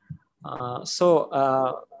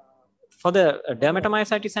 For the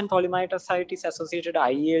dermatomyositis and polymyositis associated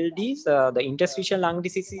ILDs, the interstitial lung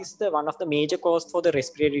disease is one of the major causes for the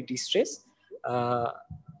respiratory distress,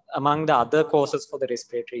 among the other causes for the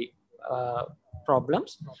respiratory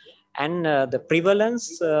problems. And the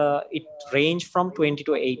prevalence, it range from 20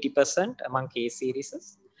 to 80% among case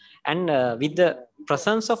series. And with the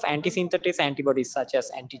presence of anti-synthetase antibodies such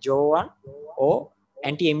as anti-Jo1 or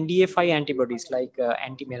anti-MDA5 antibodies like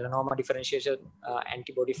anti-melanoma differentiation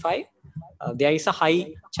antibody 5, there is a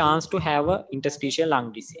high chance to have an interstitial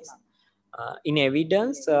lung disease. In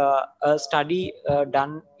evidence, a study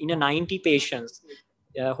done in 90 patients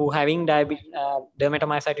who having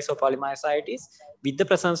dermatomyositis or polymyositis with the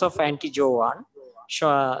presence of anti-Jo1,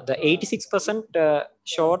 the 86%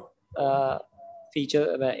 showed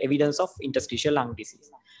feature evidence of interstitial lung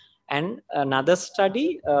disease. And another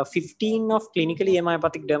study, 15 of clinically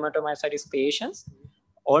hemopathic dermatomyositis patients,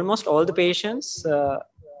 almost all the patients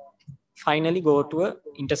finally go to an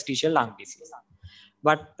interstitial lung disease.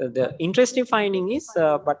 But the interesting finding is,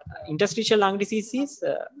 but interstitial lung disease is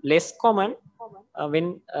less common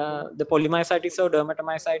when the polymyositis or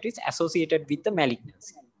dermatomyositis associated with the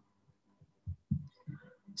malignancy.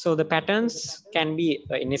 So the patterns can be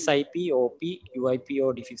NSIP, OP, UIP,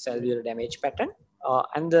 or diffuse alveolar damage pattern.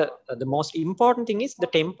 And the most important thing is the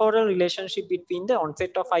temporal relationship between the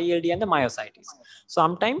onset of ILD and the myositis.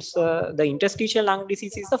 Sometimes the interstitial lung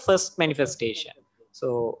disease is the first manifestation,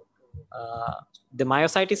 So the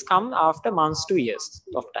myositis come after months to years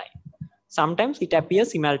of time. Sometimes it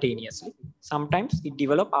appears simultaneously. Sometimes it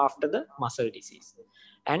develops after the muscle disease.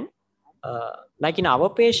 And like in our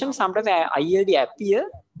patients, sometimes ILD appear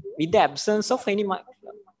with the absence of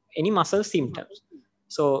any muscle symptoms.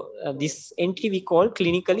 So this entity we call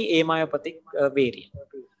clinically amyopathic variant.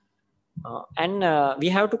 And we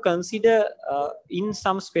have to consider in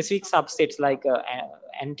some specific subsets like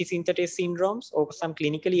antisynthetase syndromes or some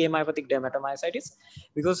clinically amyopathic dermatomyositis,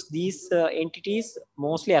 because these entities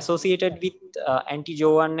mostly associated with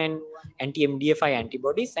anti-Jo1 and anti-MDF5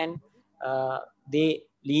 antibodies, and they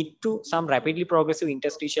lead to some rapidly progressive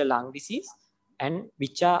interstitial lung disease, and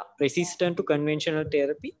which are resistant to conventional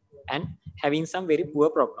therapy and having some very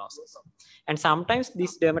poor prognosis. And sometimes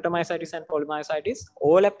this dermatomyositis and polymyositis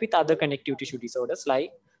overlap with other connective tissue disorders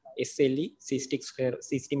like SLE,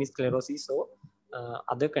 systemic sclerosis, or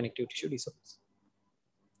other connective tissue disorders.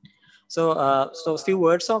 So few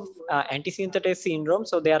words of antisynthetase syndrome.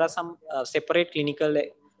 So there are some separate clinical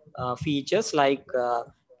features like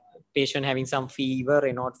patient having some fever,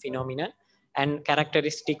 Raynaud phenomenon, and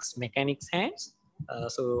characteristics mechanics hands.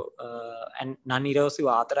 And non-erosive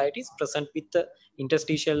arthritis present with the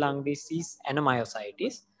interstitial lung disease and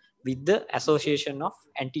myositis with the association of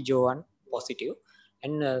anti-Jo1 positive.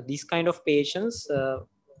 And these kind of patients,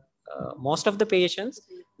 most of the patients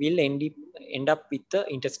will end up with the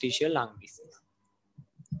interstitial lung disease.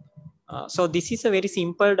 So this is a very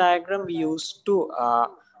simple diagram we use to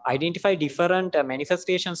identify different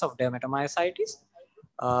manifestations of dermatomyositis.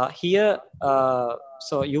 Here,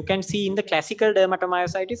 so you can see in the classical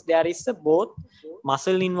dermatomyositis, there is both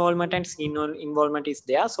muscle involvement and skin involvement is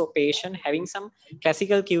there. So patient having some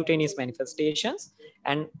classical cutaneous manifestations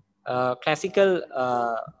and classical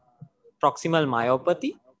proximal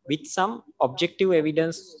myopathy with some objective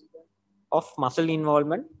evidence of muscle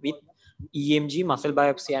involvement with EMG, muscle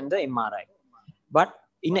biopsy, and the MRI. But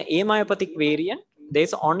in an amyopathic variant, there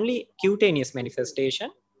is only cutaneous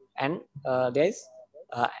manifestation, and there is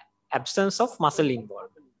absence of muscle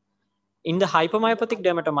involvement. In the hypomyopathic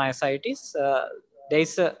dermatomyositis, there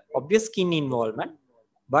is a obvious skin involvement,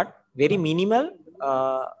 but very minimal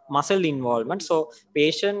muscle involvement. So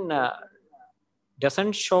patient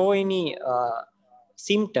doesn't show any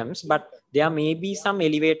symptoms, but there may be some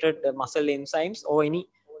elevated muscle enzymes or any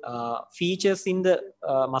features in the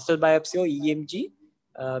muscle biopsy or EMG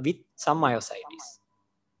with some myositis.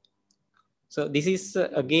 So this is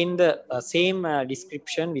again the same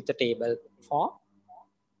description with the table form.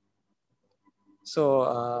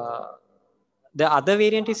 So the other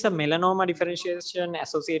variant is a melanoma differentiation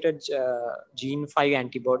associated gene 5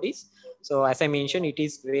 antibodies. So as I mentioned, it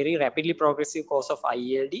is very rapidly progressive cause of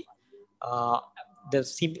ILD.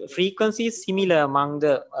 The frequency is similar among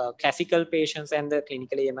the classical patients and the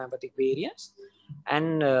clinically amyopathic variants,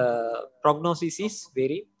 and prognosis is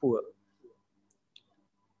very poor.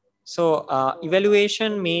 So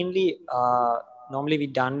evaluation mainly normally we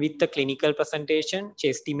done with the clinical presentation,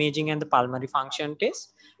 chest imaging, and the pulmonary function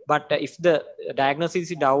test. But if the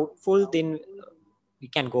diagnosis is doubtful, then we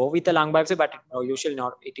can go with the lung biopsy, but usually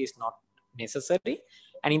not. It is not necessary.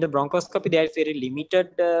 And in the bronchoscopy, there is very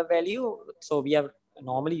limited value. So we have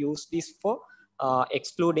normally used this for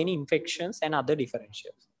exclude any infections and other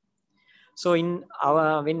differentials. So in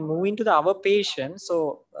our, when moving to our patient,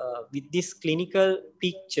 so with this clinical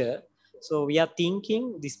picture, so we are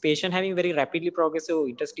thinking this patient having very rapidly progressive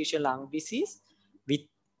interstitial lung disease with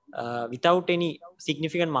without any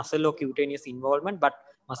significant muscle or cutaneous involvement, but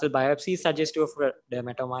muscle biopsy is suggestive of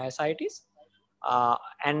dermatomyositis.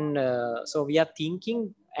 So we are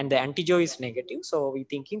thinking, and the anti-Jo is negative. So we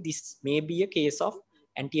thinking this may be a case of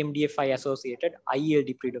anti-MDF5 associated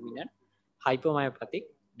ILD predominant hypomyopathic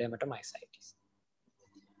dermatomyositis.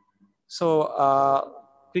 So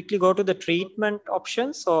quickly go to the treatment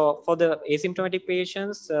options. So for the asymptomatic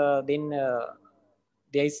patients, then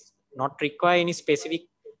there is not require any specific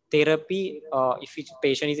therapy if each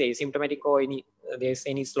patient is asymptomatic or any there is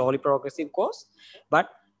any slowly progressive cause. But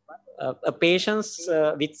patients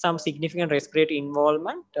with some significant respiratory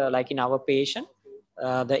involvement, like in our patient,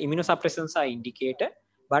 the immunosuppressants are indicated,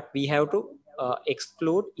 but we have to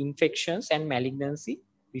exclude infections and malignancy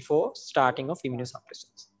before starting of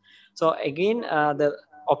immunosuppressants. So again, the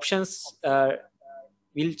options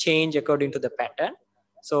will change according to the pattern.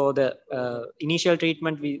 So the initial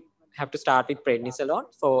treatment, we have to start with prednisolone.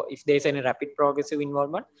 So if there's any rapid progressive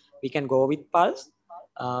involvement, we can go with pulse.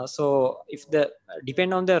 So if the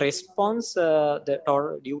depend on the response, the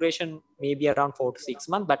duration may be around 4 to 6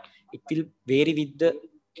 months, but it will vary with the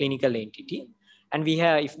clinical entity. And we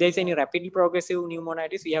have, if there's any rapidly progressive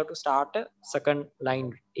pneumonitis, we have to start a second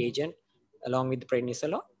line agent along with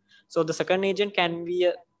prednisolone. So the second agent can be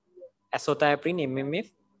a azathioprine, MMF,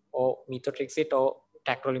 or methotrexate, or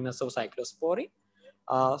tacrolimus or cyclosporine.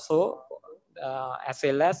 As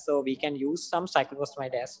well as, so we can use some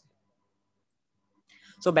cyclophosphamide as well.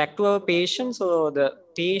 So back to our patient. So the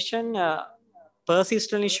patient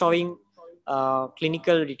persistently showing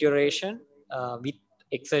clinical deterioration with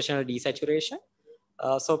exertional desaturation.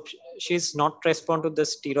 So she's not respond to the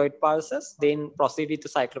steroid pulses, then proceed with the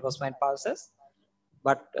cyclophosphamide pulses,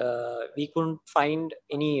 but we couldn't find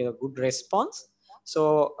any good response.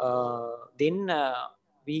 So then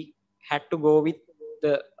we had to go with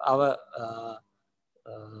our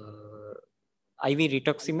IV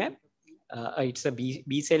rituximab. It's a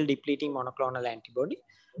B cell depleting monoclonal antibody.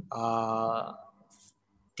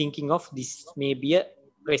 Thinking of this may be a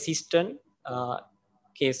resistant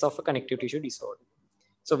case of a connective tissue disorder.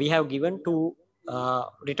 So we have given 2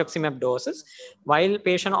 rituximab doses. While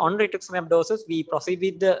patient on rituximab doses, we proceed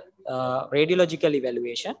with the radiological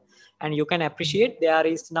evaluation, and you can appreciate there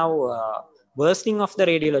is now worsening of the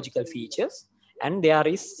radiological features, and there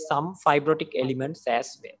is some fibrotic elements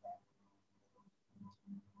as well.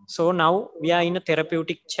 So now we are in a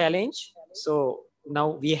therapeutic challenge. So now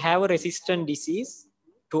we have a resistant disease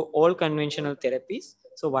to all conventional therapies.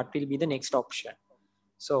 So what will be the next option?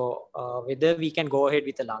 So whether we can go ahead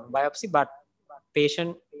with a lung biopsy, but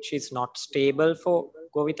patient, she's not stable for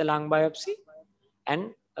go with a lung biopsy,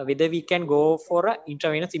 and whether we can go for an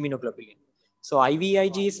intravenous immunoglobulin. So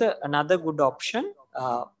IVIG is another good option.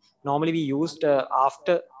 Normally we used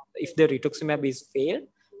after, if the rituximab is failed,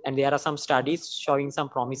 and there are some studies showing some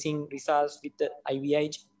promising results with the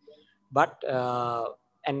IVIG, but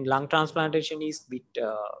and lung transplantation is bit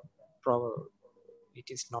it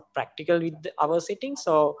is not practical with our setting.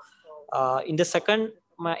 So in the second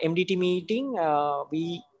MDT meeting,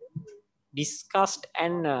 we discussed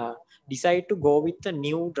and decided to go with a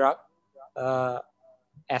new drug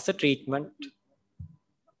as a treatment.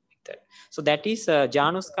 So that is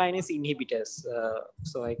Janus kinase inhibitors.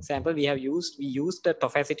 So example, we used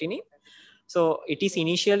tofacitinib. So it is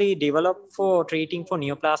initially developed for treating for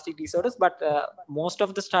neoplastic disorders, but most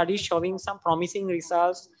of the studies showing some promising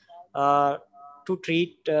results to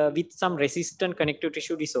treat with some resistant connective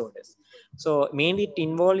tissue disorders. So mainly it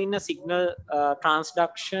involved in a signal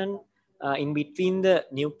transduction in between the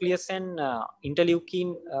nucleus and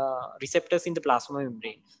interleukin receptors in the plasma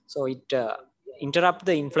membrane. So it interrupt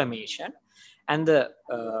the inflammation, and the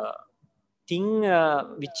thing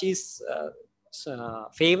which is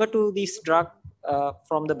favor to this drug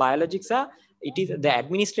from the biologics are, it is the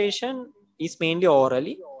administration is mainly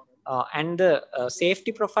orally, and the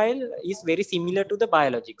safety profile is very similar to the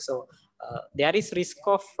biologics. So there is risk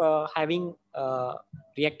of having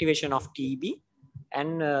reactivation of TB,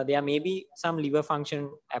 and there may be some liver function,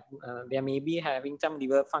 there may be having some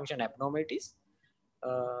liver function abnormalities.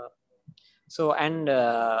 So, and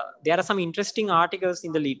there are some interesting articles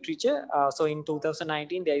in the literature. So in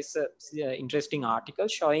 2019, there is an interesting article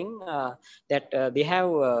showing that they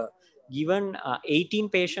have given 18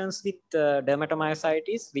 patients with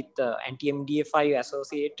dermatomyositis with anti-MDA5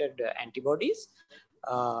 associated antibodies.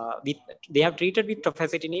 They have treated with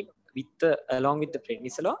tofacitinib with along with the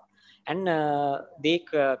prednisolone, and they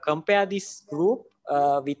compare this group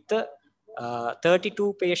with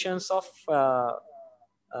 32 patients of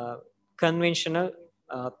conventional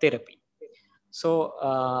therapy. So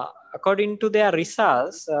according to their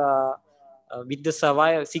results, with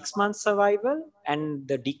the 6 months survival and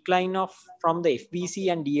the decline of from the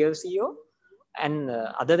FBC and DLCO, and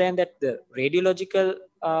other than that, the radiological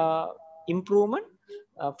improvement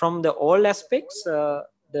from the all aspects,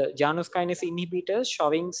 the Janus kinase inhibitors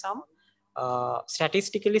showing some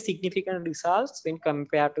statistically significant results when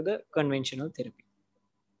compared to the conventional therapy.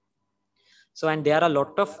 So, and there are a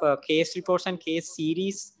lot of case reports and case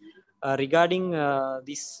series regarding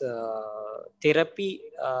this therapy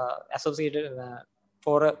associated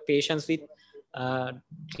for patients with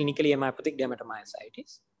clinically hemopathic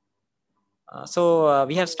dermatomyositis. So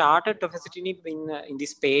we have started tofacitinib in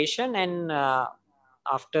this patient, and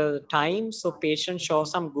after time, so patient show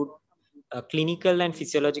some good clinical and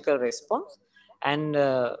physiological response, and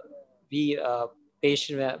we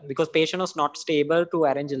patient, because patient was not stable to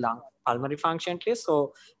arrange a lung pulmonary function test,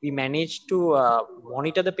 so we managed to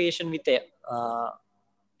monitor the patient with a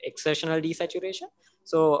exertional desaturation.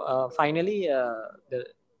 So finally, there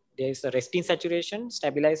is a resting saturation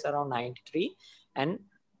stabilized around 93, and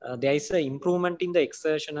there is an improvement in the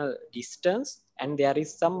exertional distance, and there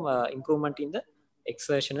is some improvement in the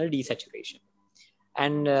exertional desaturation.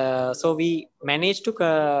 And so we managed to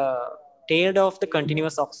tail off the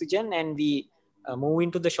continuous oxygen, and we move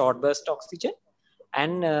into the short burst oxygen.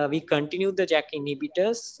 And we continued the JAK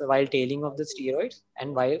inhibitors while tailing off the steroids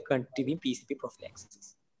and while continuing PCP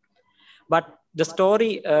prophylaxis. But the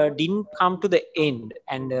story didn't come to the end.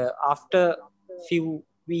 And after few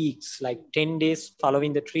weeks, like 10 days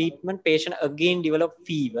following the treatment, patient again developed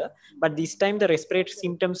fever. But this time the respiratory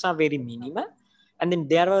symptoms are very minimal. And then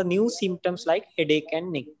there were new symptoms like headache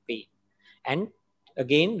and neck pain. And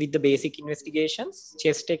again, with the basic investigations,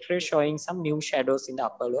 chest X-ray showing some new shadows in the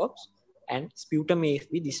upper lobes, and sputum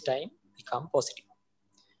AFB this time become positive.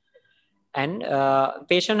 And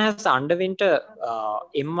patient has underwent a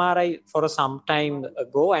MRI for some time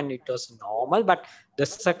ago, and it was normal. But the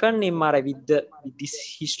second MRI with this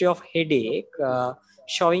history of headache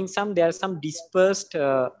showing there are some dispersed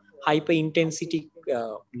hyperintensity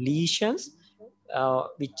lesions,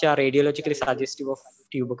 which are radiologically suggestive of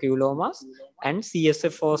tuberculomas, and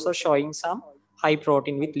CSF also showing some high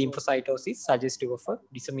protein with lymphocytosis suggestive of a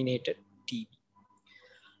disseminated TB.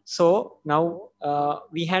 So now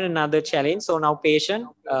we had another challenge. So now patient,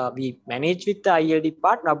 we managed with the ILD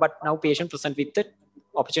part now, but now patient present with the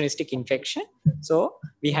opportunistic infection. So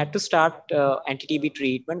we had to start anti-TB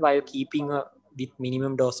treatment while keeping with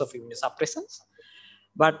minimum dose of immunosuppressants.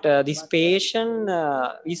 But this patient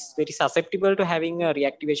is very susceptible to having a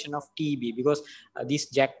reactivation of TB, because these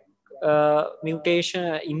JAK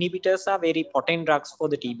mutation inhibitors are very potent drugs for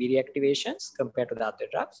the TB reactivations compared to the other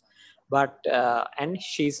drugs. But and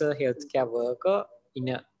she's a healthcare worker in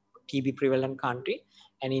a TB prevalent country,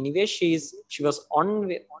 and anyway she was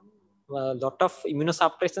on a lot of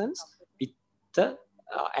immunosuppressants with the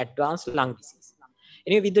advanced lung disease.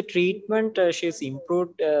 Anyway, with the treatment, she's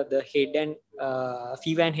improved. The head and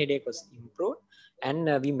fever and headache was improved,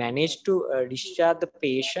 and we managed to discharge the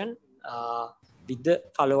patient with the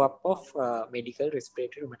follow-up of medical,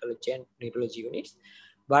 respiratory, rheumatology, and neurology units.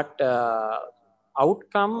 But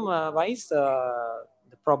outcome wise,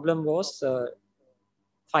 the problem was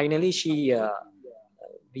finally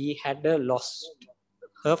we had lost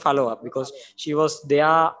her follow-up, because she was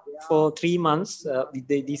there for 3 months with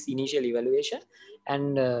this initial evaluation,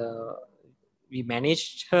 and we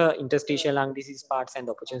managed her interstitial lung disease parts and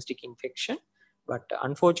opportunistic infection, but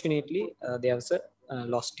unfortunately there was a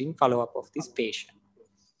lost in follow-up of this patient.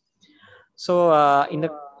 So in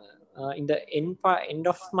the end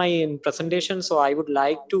of my presentation, so I would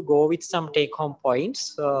like to go with some take-home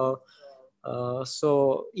points.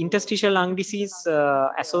 So interstitial lung disease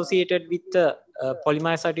associated with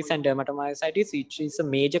polymyositis and dermatomyositis, which is a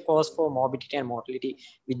major cause for morbidity and mortality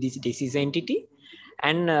with this disease entity.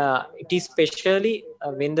 And it is especially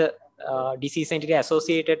when the disease entity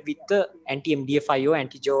associated with the anti-MDF-IO,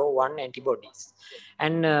 anti-JO1 antibodies.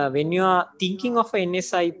 And when you are thinking of a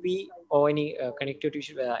NSIP or any connective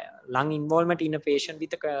tissue lung involvement in a patient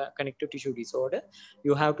with a connective tissue disorder,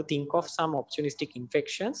 you have to think of some opportunistic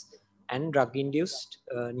infections and drug-induced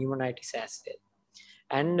pneumonitis as well.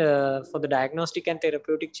 And for the diagnostic and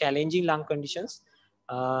therapeutic challenging lung conditions,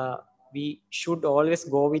 we should always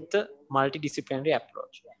go with the multidisciplinary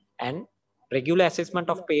approach. And regular assessment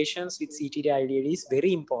of patients with CTD-ILD is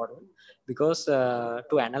very important, because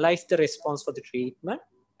to analyze the response for the treatment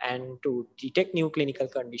and to detect new clinical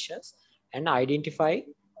conditions and identify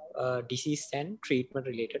disease and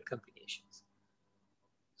treatment-related complications.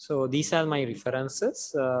 So these are my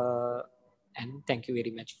references, and thank you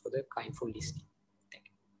very much for the kindful listening.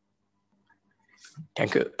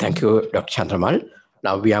 Thank you, Dr. Chandramal.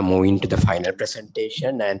 Now we are moving to the final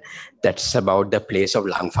presentation, and that's about the place of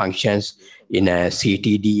lung functions in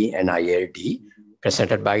CTD and ILD,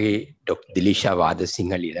 presented by Dr. Dilisha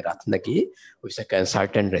Vadasinghe Leelaratnage, who is a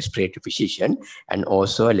consultant respiratory physician and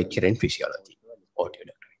also a lecturer in physiology. Over to you,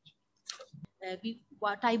 Dr.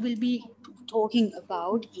 What I will be talking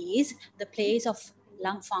about is the place of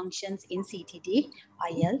lung functions in CTD,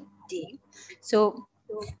 ILD. So,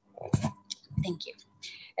 thank you.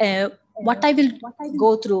 What I will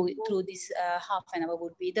go through this half an hour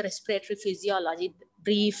would be the respiratory physiology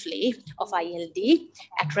briefly of ILD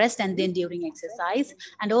at rest and then during exercise.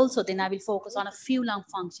 And also then I will focus on a few lung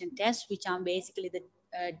function tests, which are basically the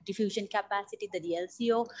diffusion capacity, the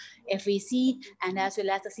DLCO, FVC, and as well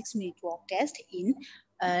as the 6-minute walk test in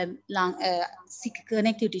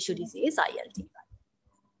connective tissue disease, ILD.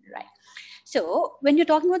 Right. So when you're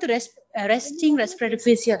talking about the resting respiratory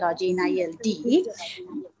physiology in ILD,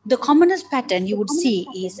 the commonest pattern you would see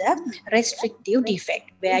is a restrictive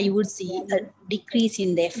defect, where you would see a decrease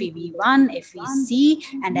in the FEV1, FVC,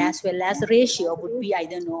 and as well as the ratio would be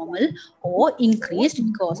either normal or increased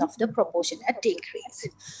because of the proportionate decrease.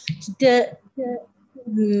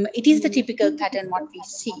 it is the typical pattern what we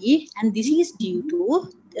see, and this is due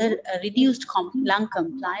to reduced lung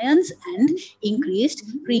compliance and increased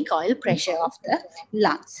recoil pressure of the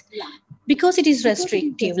lungs. Because it is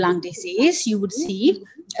restrictive lung disease, you would see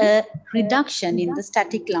a reduction in the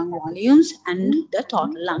static lung volumes and the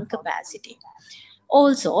total lung capacity.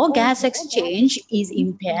 Also, gas exchange is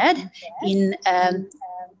impaired in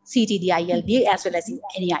CTD-ILD as well as in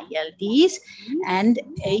any ILDs, and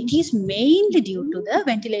it is mainly due to the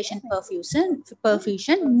ventilation perfusion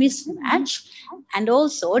mismatch, and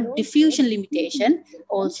also diffusion limitation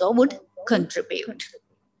also would contribute.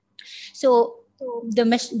 So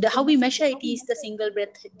how we measure it is the single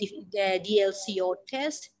breath DLCO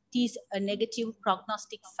test. It is a negative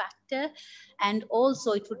prognostic factor, and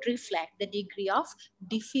also it would reflect the degree of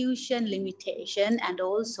diffusion limitation and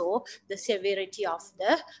also the severity of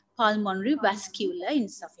the pulmonary vascular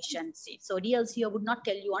insufficiency. So DLCO would not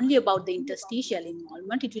tell you only about the interstitial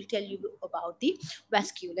involvement, it will tell you about the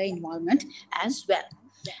vascular involvement as well.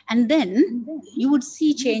 And then you would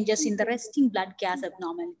see changes in the resting blood gas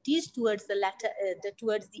abnormalities towards the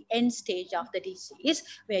towards the end stage of the disease,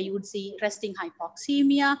 where you would see resting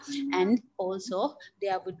hypoxemia, and also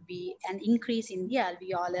there would be an increase in the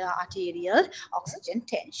alveolar arterial oxygen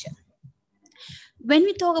tension. When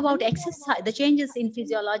we talk about exercise, the changes in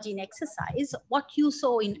physiology in exercise, what you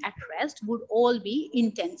saw in at rest would all be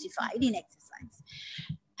intensified in exercise.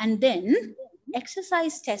 And then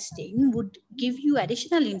exercise testing would give you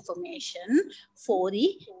additional information for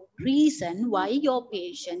the reason why your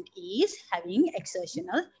patient is having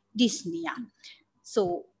exertional dyspnea.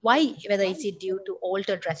 So whether is it due to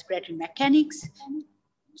altered respiratory mechanics,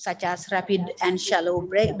 such as rapid and shallow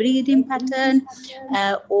breathing pattern,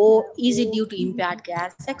 or is it due to impaired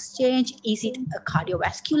gas exchange? Is it a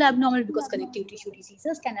cardiovascular abnormality, because connective tissue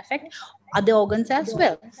diseases can affect other organs as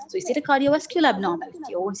well? So is it a cardiovascular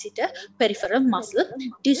abnormality, or is it a peripheral muscle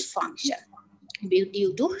dysfunction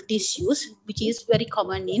due to disuse, which is very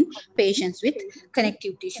common in patients with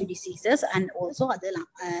connective tissue diseases and also other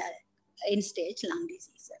end-stage lung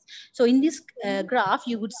diseases. So in this graph,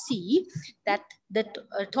 you would see that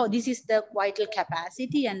this is the vital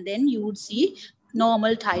capacity, and then you would see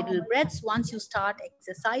normal tidal breaths. Once you start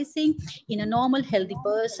exercising in a normal healthy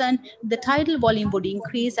person, the tidal volume would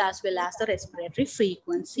increase as well as the respiratory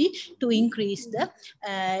frequency to increase the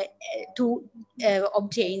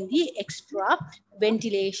obtain the extra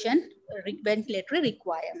ventilatory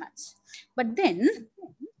requirements. But then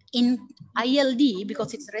in ILD,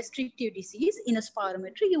 because it's a restrictive disease, in a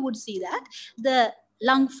spirometry, you would see that the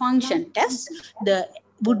lung function tests,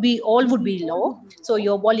 would be low. So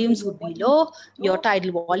your volumes would be low, your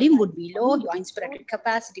tidal volume would be low, your inspiratory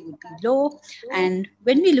capacity would be low. And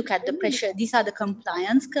when we look at the pressure, these are the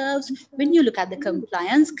compliance curves. When you look at the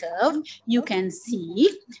compliance curve, you can see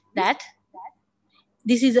that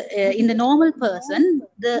this is in the normal person,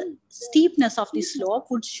 the steepness of the slope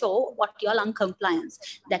would show what your lung compliance.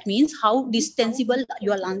 That means how distensible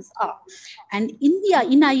your lungs are. And in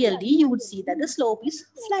ILD, you would see that the slope is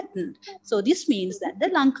flattened. So this means that the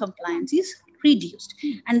lung compliance is reduced.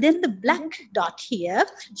 And then the black dot here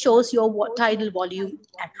shows your tidal volume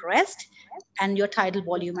at rest and your tidal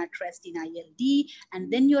volume at rest in ILD.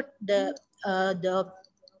 And then the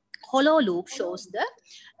hollow loop shows the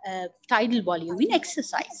tidal volume in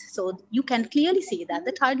exercise. So you can clearly see that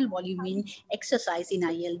the tidal volume in exercise in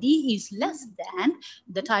ILD is less than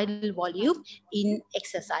the tidal volume in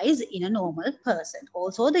exercise in a normal person.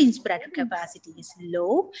 Also, the inspiratory capacity is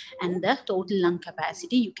low, and the total lung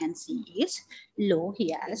capacity you can see is low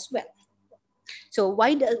here as well. So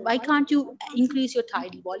why can't you increase your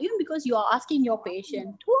tidal volume? Because you are asking your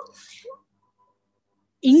patient to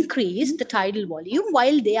increase the tidal volume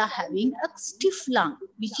while they are having a stiff lung,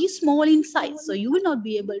 which is small in size. So you will not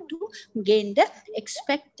be able to gain the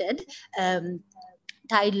expected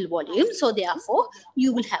tidal volume. So therefore,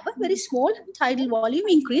 you will have a very small tidal volume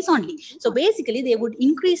increase only. So basically, they would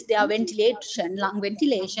increase their ventilation, lung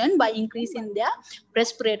ventilation, by increasing their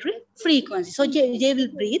respiratory frequency. So they will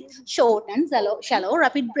breathe short and shallow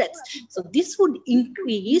rapid breaths. So this would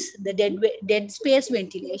increase the dead space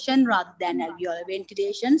ventilation rather than alveolar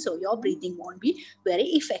ventilation. So your breathing won't be very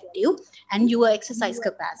effective, and your exercise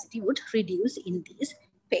capacity would reduce in these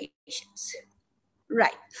patients.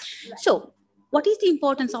 Right. So what is the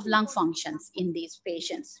importance of lung functions in these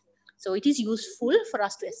patients? So it is useful for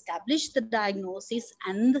us to establish the diagnosis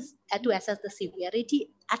and to assess the severity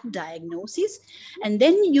at diagnosis. And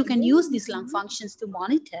then you can use these lung functions to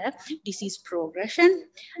monitor disease progression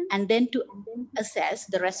and then to assess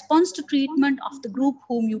the response to treatment of the group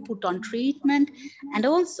whom you put on treatment. And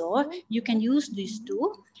also you can use this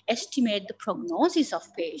to estimate the prognosis of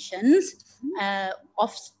patients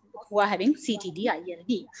who are having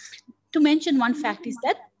CTD-ILD. To mention one fact is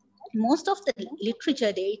that most of the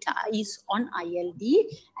literature data is on ILD,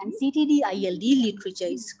 and CTD-ILD literature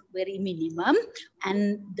is very minimum,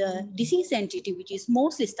 and the disease entity which is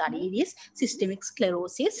mostly studied is systemic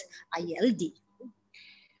sclerosis, ILD.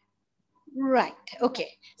 Right,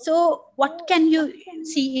 okay. So what can you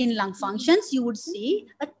see in lung functions? You would see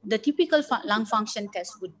the typical lung function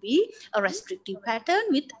test would be a restrictive pattern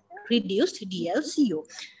with reduced DLCO.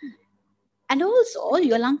 And also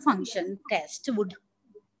your lung function test would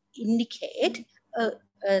indicate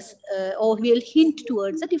or will hint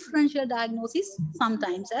towards a differential diagnosis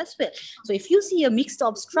sometimes as well. So if you see a mixed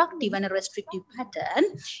obstructive and a restrictive pattern,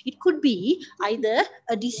 it could be either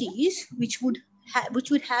a disease which would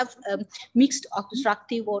have mixed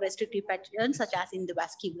obstructive or restrictive patterns, such as in the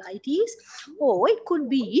vasculitis, or it could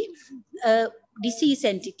be a disease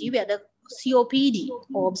entity where the COPD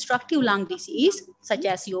or obstructive lung disease, such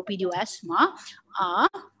as COPD or asthma, are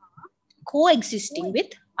coexisting with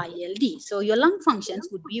ILD. So your lung functions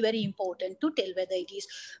would be very important to tell whether it is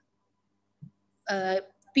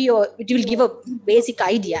PO. It will give a basic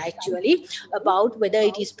idea actually about whether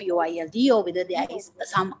it is PO-ILD or whether there is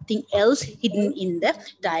something else hidden in the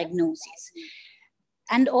diagnosis.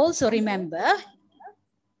 And also remember,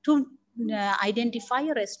 to identify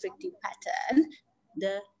a restrictive pattern,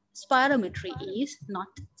 the spirometry is not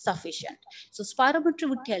sufficient. So spirometry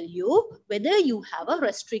would tell you whether you have a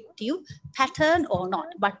restrictive pattern or not.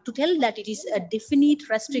 But to tell that it is a definite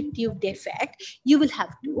restrictive defect, you will have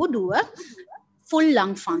to do a full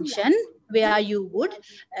lung function where you would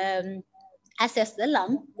assess the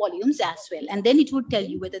lung volumes as well. And then it would tell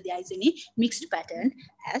you whether there is any mixed pattern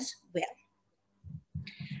as well.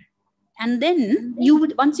 And then you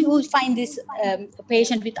would, once you find this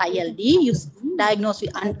patient with ILD, you diagnose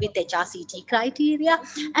with HRCT criteria,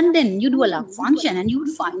 and then you do a lung function, and you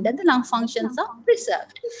would find that the lung functions are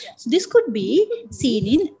preserved. So this could be seen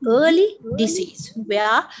in early disease,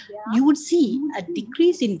 where you would see a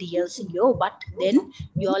decrease in DLCO, but then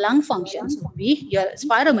your lung functions would be, your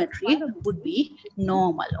spirometry would be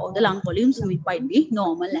normal, or the lung volumes might be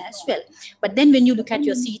normal as well. But then when you look at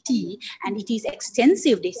your CT and it is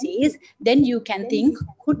extensive disease, then you can think,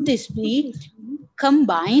 could this be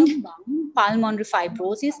combined pulmonary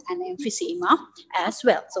fibrosis and emphysema as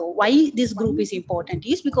well? So why this group is important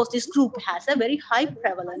is because this group has a very high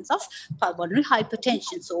prevalence of pulmonary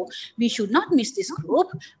hypertension. So we should not miss this group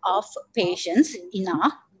of patients in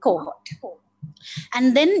our cohort.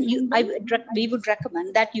 And then we would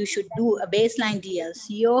recommend that you should do a baseline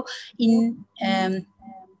DLCO in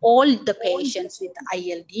all the patients with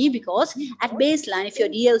ILD, because at baseline, if your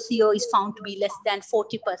DLCO is found to be less than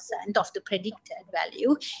 40% of the predicted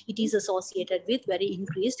value, it is associated with very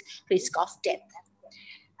increased risk of death.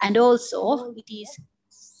 And also it is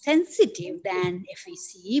sensitive than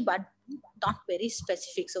FVC, but not very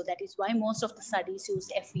specific. So that is why most of the studies use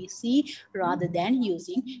FVC rather than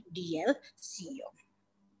using DLCO.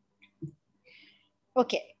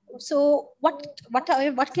 Okay, so what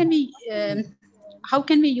can we how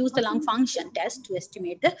can we use the lung function test to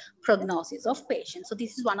estimate the prognosis of patients? So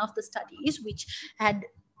this is one of the studies which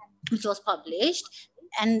was published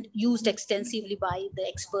and used extensively by the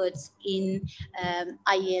experts in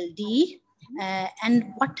ILD.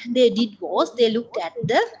 And what they did was they looked at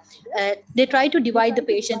they tried to divide the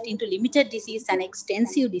patient into limited disease and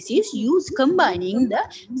extensive disease, combining the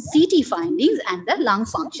CT findings and the lung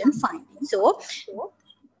function findings. So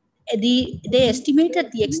they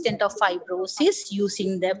estimated the extent of fibrosis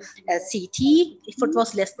using the CT. If it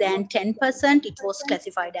was less than 10%, it was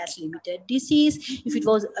classified as limited disease. If it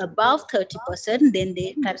was above 30%, then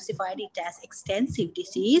they classified it as extensive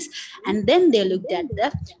disease. And then they looked at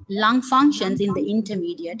the lung functions in the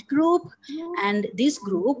intermediate group. And this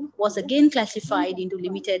group was again classified into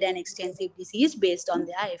limited and extensive disease based on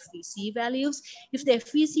their FVC values. If the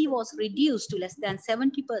FVC was reduced to less than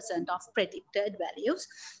 70% of predicted values,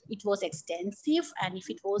 it was extensive, and if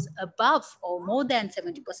it was above or more than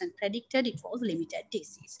 70% predicted, it was limited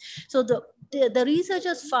disease. So the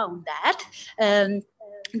researchers found that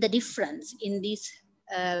the difference in this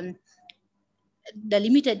the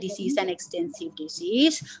limited disease and extensive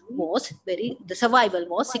disease was the survival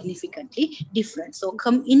was significantly different. So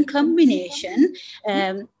in combination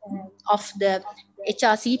of the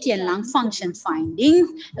HRCT and lung function findings,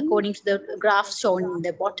 according to the graph shown in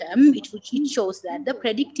the bottom, it shows that the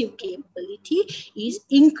predictive capability is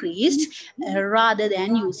increased rather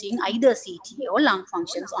than using either CT or lung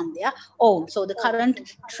functions on their own. So the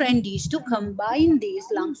current trend is to combine these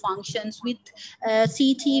lung functions with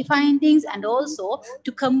CT findings, and also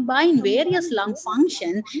to combine various lung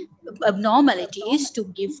function abnormalities to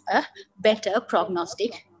give a better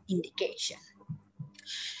prognostic indication.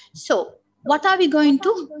 So what are we going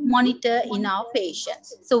to monitor in our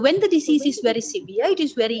patients? So when the disease is very severe, it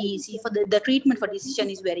is very easy for the treatment for decision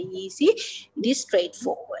is very easy. It is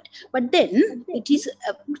straightforward. But then it is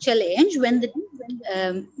a challenge when the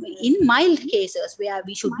in mild cases where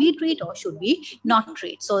we should we treat or should we not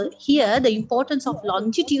treat. So here the importance of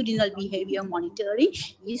longitudinal behavior monitoring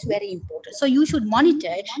is very important. So you should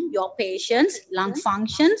monitor your patient's lung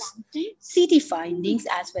functions, CT findings,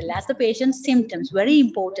 as well as the patient's symptoms. Very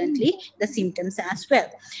importantly, the symptoms as well.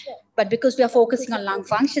 But because we are focusing on lung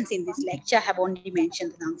functions in this lecture, I have only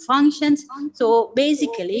mentioned the lung functions. So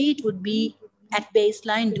basically it would be at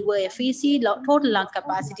baseline, do a FEC, total lung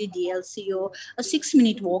capacity, DLCO, a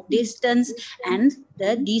 6-minute walk distance, and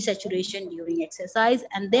the desaturation during exercise,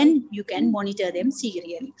 and then you can monitor them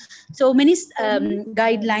serially. So many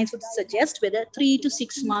guidelines would suggest whether 3 to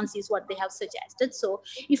 6 months is what they have suggested. So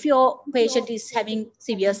if your patient is having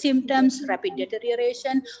severe symptoms, rapid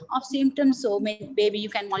deterioration of symptoms, so maybe you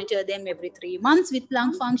can monitor them every 3 months with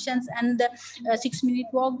lung functions and the 6-minute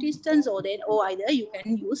walk distance, or either you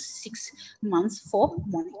can use 6 months for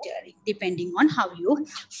monitoring, depending on how you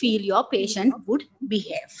feel your patient would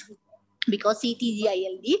behave. Because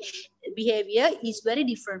CTG-ILD behavior is very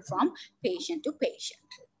different from patient to patient.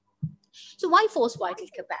 So why forced vital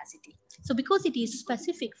capacity? So because it is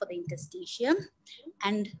specific for the interstitium,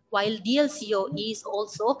 and while DLCO is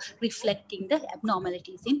also reflecting the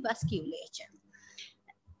abnormalities in vasculature.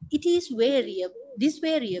 It is variable. This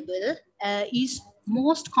variable is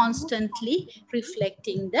most constantly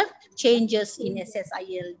reflecting the changes in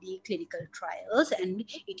SSILD clinical trials, and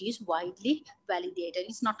it is widely validated.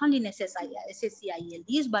 It's not only in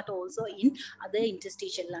SSCILDs, but also in other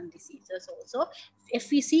interstitial lung diseases also.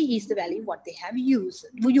 FVC is the value what they have used.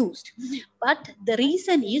 But the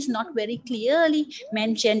reason is not very clearly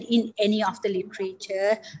mentioned in any of the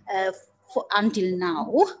literature until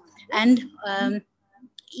now. And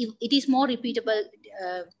it is more repeatable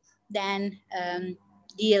than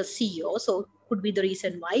DLCO, so could be the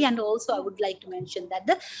reason why. And also I would like to mention that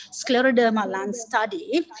the scleroderma lung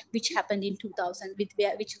study, which happened in 2000,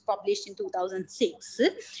 which published in 2006,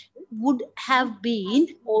 would have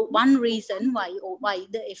been one reason why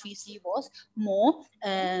the FEC was more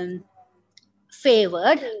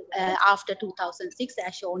favored after 2006,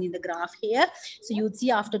 as shown in the graph here. So you'd see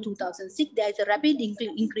after 2006, there's a rapid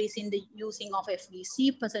increase in the using of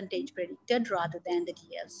FVC percentage predicted rather than the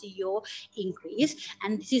DLCO increase.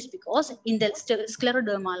 And this is because in the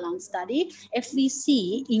scleroderma lung study,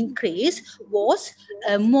 FVC increase was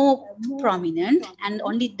more prominent, and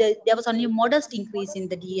there was only a modest increase in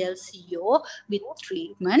the DLCO with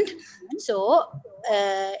treatment. So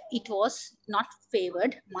it was not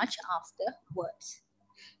favored much afterwards.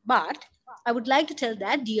 But I would like to tell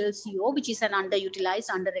that DLCO, which is an underutilized,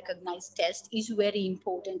 under-recognized test, is very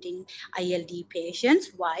important in ILD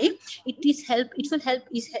patients. Why? It will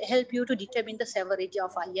help you to determine the severity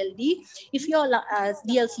of ILD. If your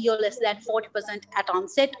DLCO less than 40% at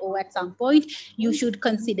onset or at some point, you should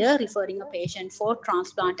consider referring a patient for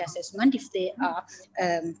transplant assessment if they are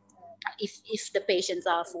if the patients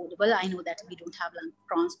are affordable. I know that we don't have lung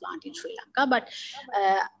transplant in Sri Lanka, but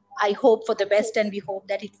I hope for the best, and we hope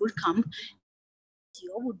that it would come.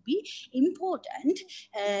 Would be important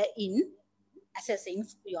in assessing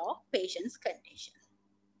your patient's condition.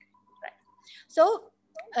 Right. So,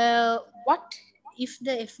 what if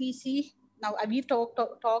the FVC? Now we've talked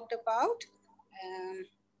about.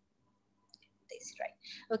 This, right?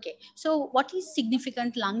 Okay. So, what is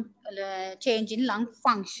significant lung change in lung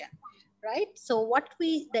function? Right. So what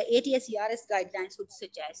the ATS-ERS guidelines would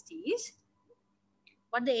suggest is,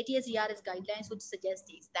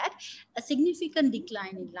 that a significant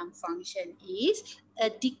decline in lung function is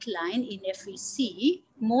a decline in FVC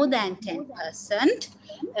more than 10%,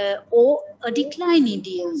 or a decline in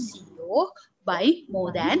DLCO by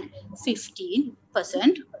more than 15%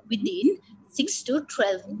 within 6 to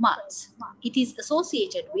 12 months. It is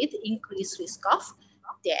associated with increased risk of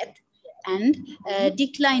death, and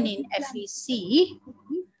decline in FVC,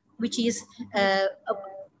 which is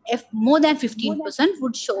more than 15%,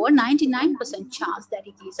 would show a 99% chance that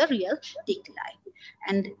it is a real decline.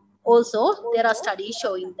 And Also, there are studies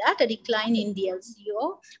showing that a decline in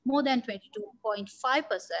DLCO more than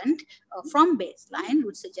 22.5% from baseline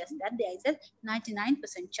would suggest that there is a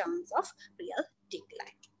 99% chance of real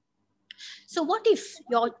decline. So what if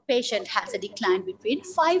your patient has a decline between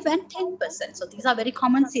 5 and 10%? So these are very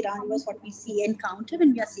common scenarios what we see encounter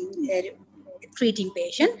when we are seeing treating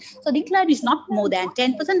patient. So decline is not more than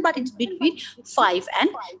 10%, but it's between 5 and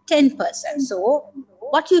 10%. So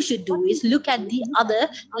what you should do is look at the other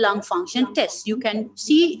lung function tests. You can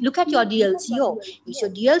look at your DLCO. Is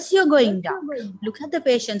your DLCO going down? Look at the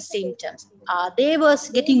patient's symptoms. Are they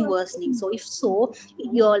getting worsening? So if so,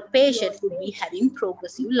 your patient would be having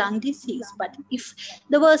progressive lung disease. But if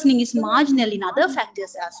the worsening is marginal in other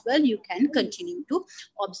factors as well, you can continue to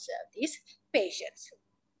observe these patients.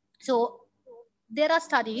 So there are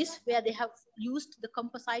studies where they have used the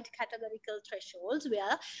composite categorical thresholds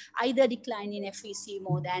where either decline in FVC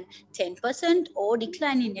more than 10% or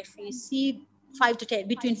decline in FVC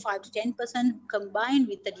between 5 to 10% combined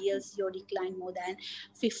with the DLCO decline more than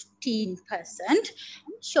 15%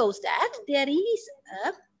 shows that there is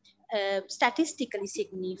a statistically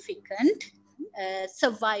significant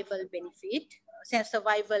survival benefit,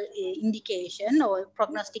 survival indication or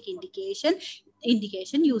prognostic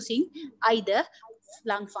indication using either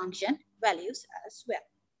lung function values as well.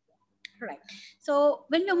 Right. So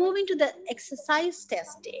when we're moving to the exercise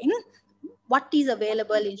testing, what is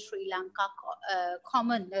available in Sri Lanka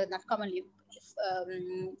not commonly,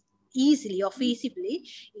 easily or feasibly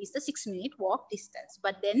is the 6-minute walk distance.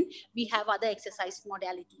 But then we have other exercise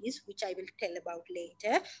modalities, which I will tell about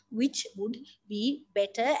later, which would be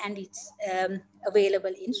better, and it's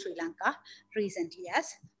available in Sri Lanka recently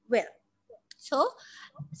as well. So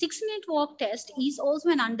 6-minute walk test is also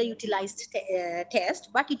an underutilized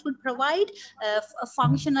test, but it would provide a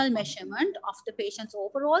functional measurement of the patient's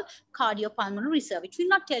overall cardiopulmonary reserve. It will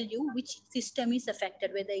not tell you which system is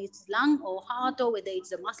affected, whether it's lung or heart or whether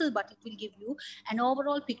it's a muscle, but it will give you an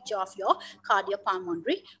overall picture of your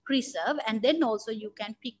cardiopulmonary reserve. And then also you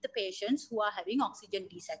can pick the patients who are having oxygen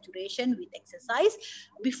desaturation with exercise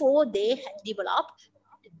before they develop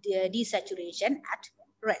desaturation at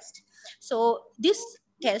rest. So this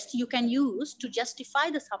test you can use to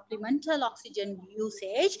justify the supplemental oxygen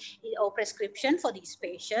usage or prescription for these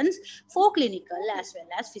patients for clinical as well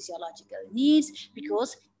as physiological needs,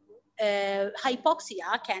 because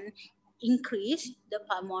hypoxia can increase the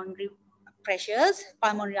pulmonary pressures,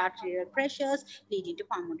 pulmonary arterial pressures, leading to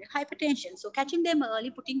pulmonary hypertension. So catching them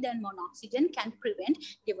early, putting them on oxygen can prevent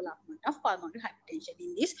development of pulmonary hypertension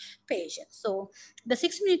in these patients. So the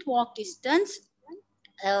 6-minute walk distance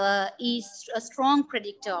is a strong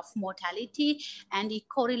predictor of mortality, and it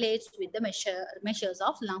correlates with the measures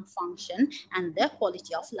of lung function and the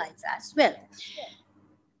quality of life as well.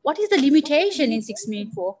 What is the limitation in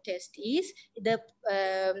 6-minute walk test is the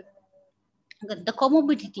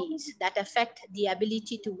comorbidities that affect the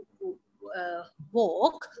ability to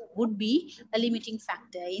walk would be a limiting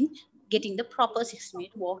factor in getting the proper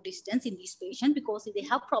 6-minute walk distance in these patients, because they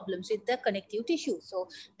have problems with the connective tissue. So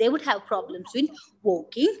they would have problems with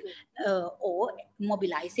walking or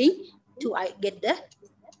mobilizing to get the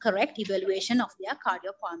correct evaluation of their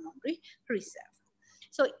cardiopulmonary reserve.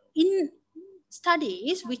 So in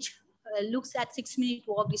studies which looks at 6-minute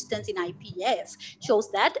walk distance in IPF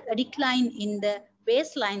shows that a decline in the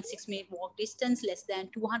baseline 6-minute walk distance less than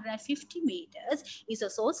 250 meters is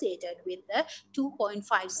associated with a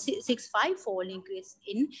 2.65-fold increase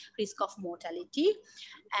in risk of mortality,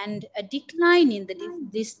 and a decline in the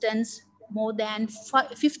distance more than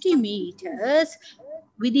 50 meters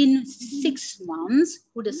within 6 months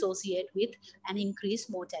would associate with an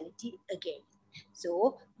increased mortality again.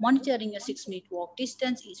 So monitoring a 6-minute walk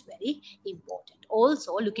distance is very important.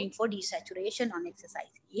 Also, looking for desaturation on exercise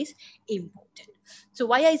is important. So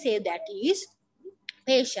why I say that is,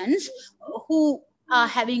 patients who are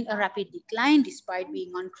having a rapid decline despite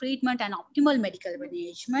being on treatment and optimal medical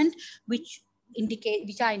management, which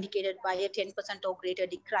are indicated by a 10% or greater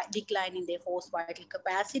decline in their forced vital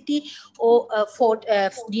capacity, or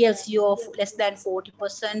DLCO of less than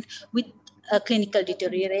 40% with clinical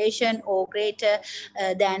deterioration, or greater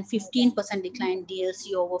than 15% decline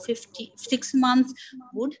DLCO over 6 months,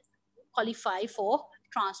 would qualify for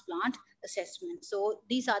transplant assessment. So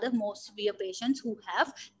these are the most severe patients who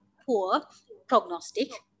have poor prognostic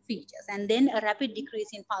features. And then a rapid decrease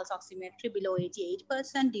in pulse oximetry below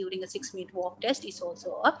 88% during a 6-minute walk test is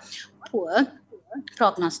also a poor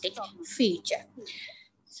prognostic feature.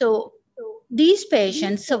 So these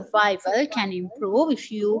patients' survival can improve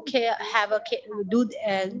if you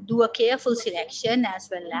do a careful selection as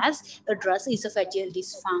well as address esophageal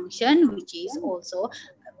dysfunction, which is also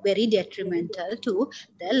very detrimental to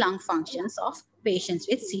the lung functions of patients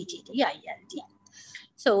with CTD-ILD.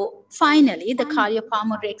 So finally, the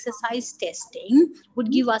cardiopulmonary exercise testing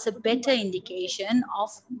would give us a better indication of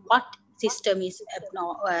what system is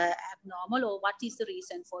abnormal or what is the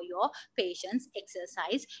reason for your patient's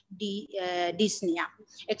exercise dyspnea,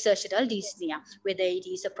 exertional dyspnea, whether it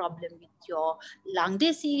is a problem with your lung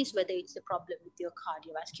disease, whether it's a problem with your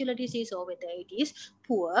cardiovascular disease, or whether it is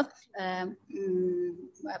poor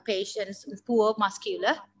patients, poor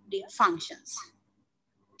muscular functions.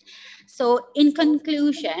 So in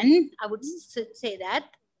conclusion, I would say that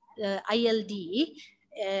ILD,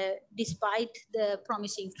 despite the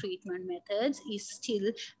promising treatment methods, is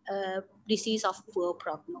still a disease of poor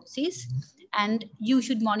prognosis. And you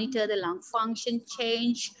should monitor the lung function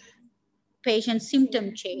change, patient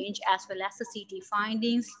symptom change, as well as the CT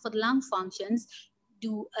findings. For the lung functions,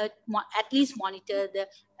 do at least monitor the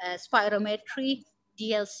spirometry,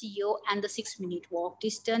 DLCO, and the 6-minute walk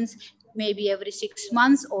distance, maybe every 6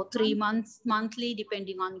 months or 3 months monthly,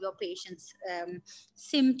 depending on your patient's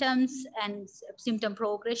symptoms and symptom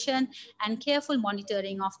progression. And careful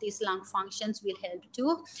monitoring of these lung functions will help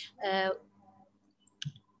to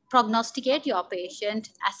prognosticate your patient,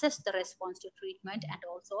 assess the response to treatment, and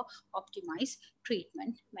also optimize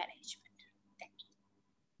treatment management. Thank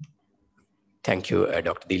you. Thank you,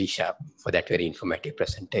 Dr. Dilisha, for that very informative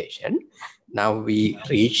presentation. Now we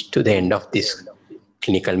reached to the end of this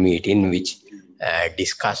clinical meeting, which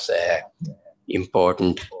discuss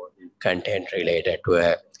important content related to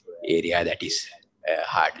an area that is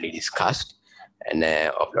hardly discussed and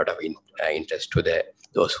of a lot of interest to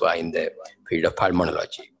those who are in the field of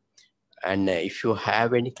pulmonology. And if you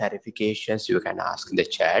have any clarifications, you can ask in the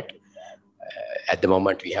chat. At the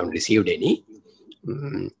moment, we haven't received any.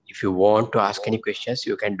 If you want to ask any questions,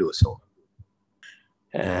 you can do so.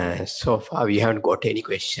 So far, we haven't got any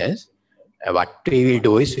questions. What we will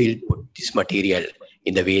do is we'll put this material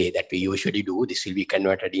in the way that we usually do. This will be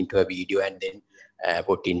converted into a video and then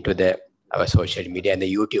put into our social media and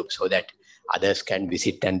the YouTube so that others can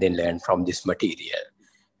visit and then learn from this material.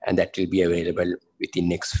 And that will be available within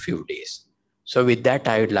next few days. So with that,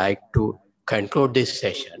 I would like to conclude this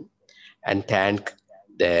session and thank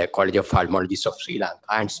the College of Pulmonologists of Sri Lanka,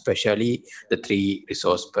 and especially the 3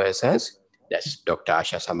 resource persons, that's Dr.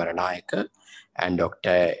 Asha Samaranayaka and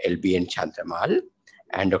Dr. LBN Chandramal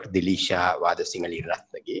and Dr. Dilisha Vadasingali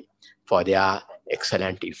Ratnagi for their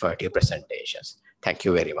excellent informative presentations. Thank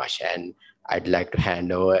you very much. And I'd like to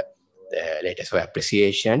hand over the letters of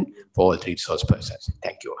appreciation for all 3 resource persons.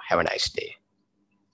 Thank you. Have a nice day.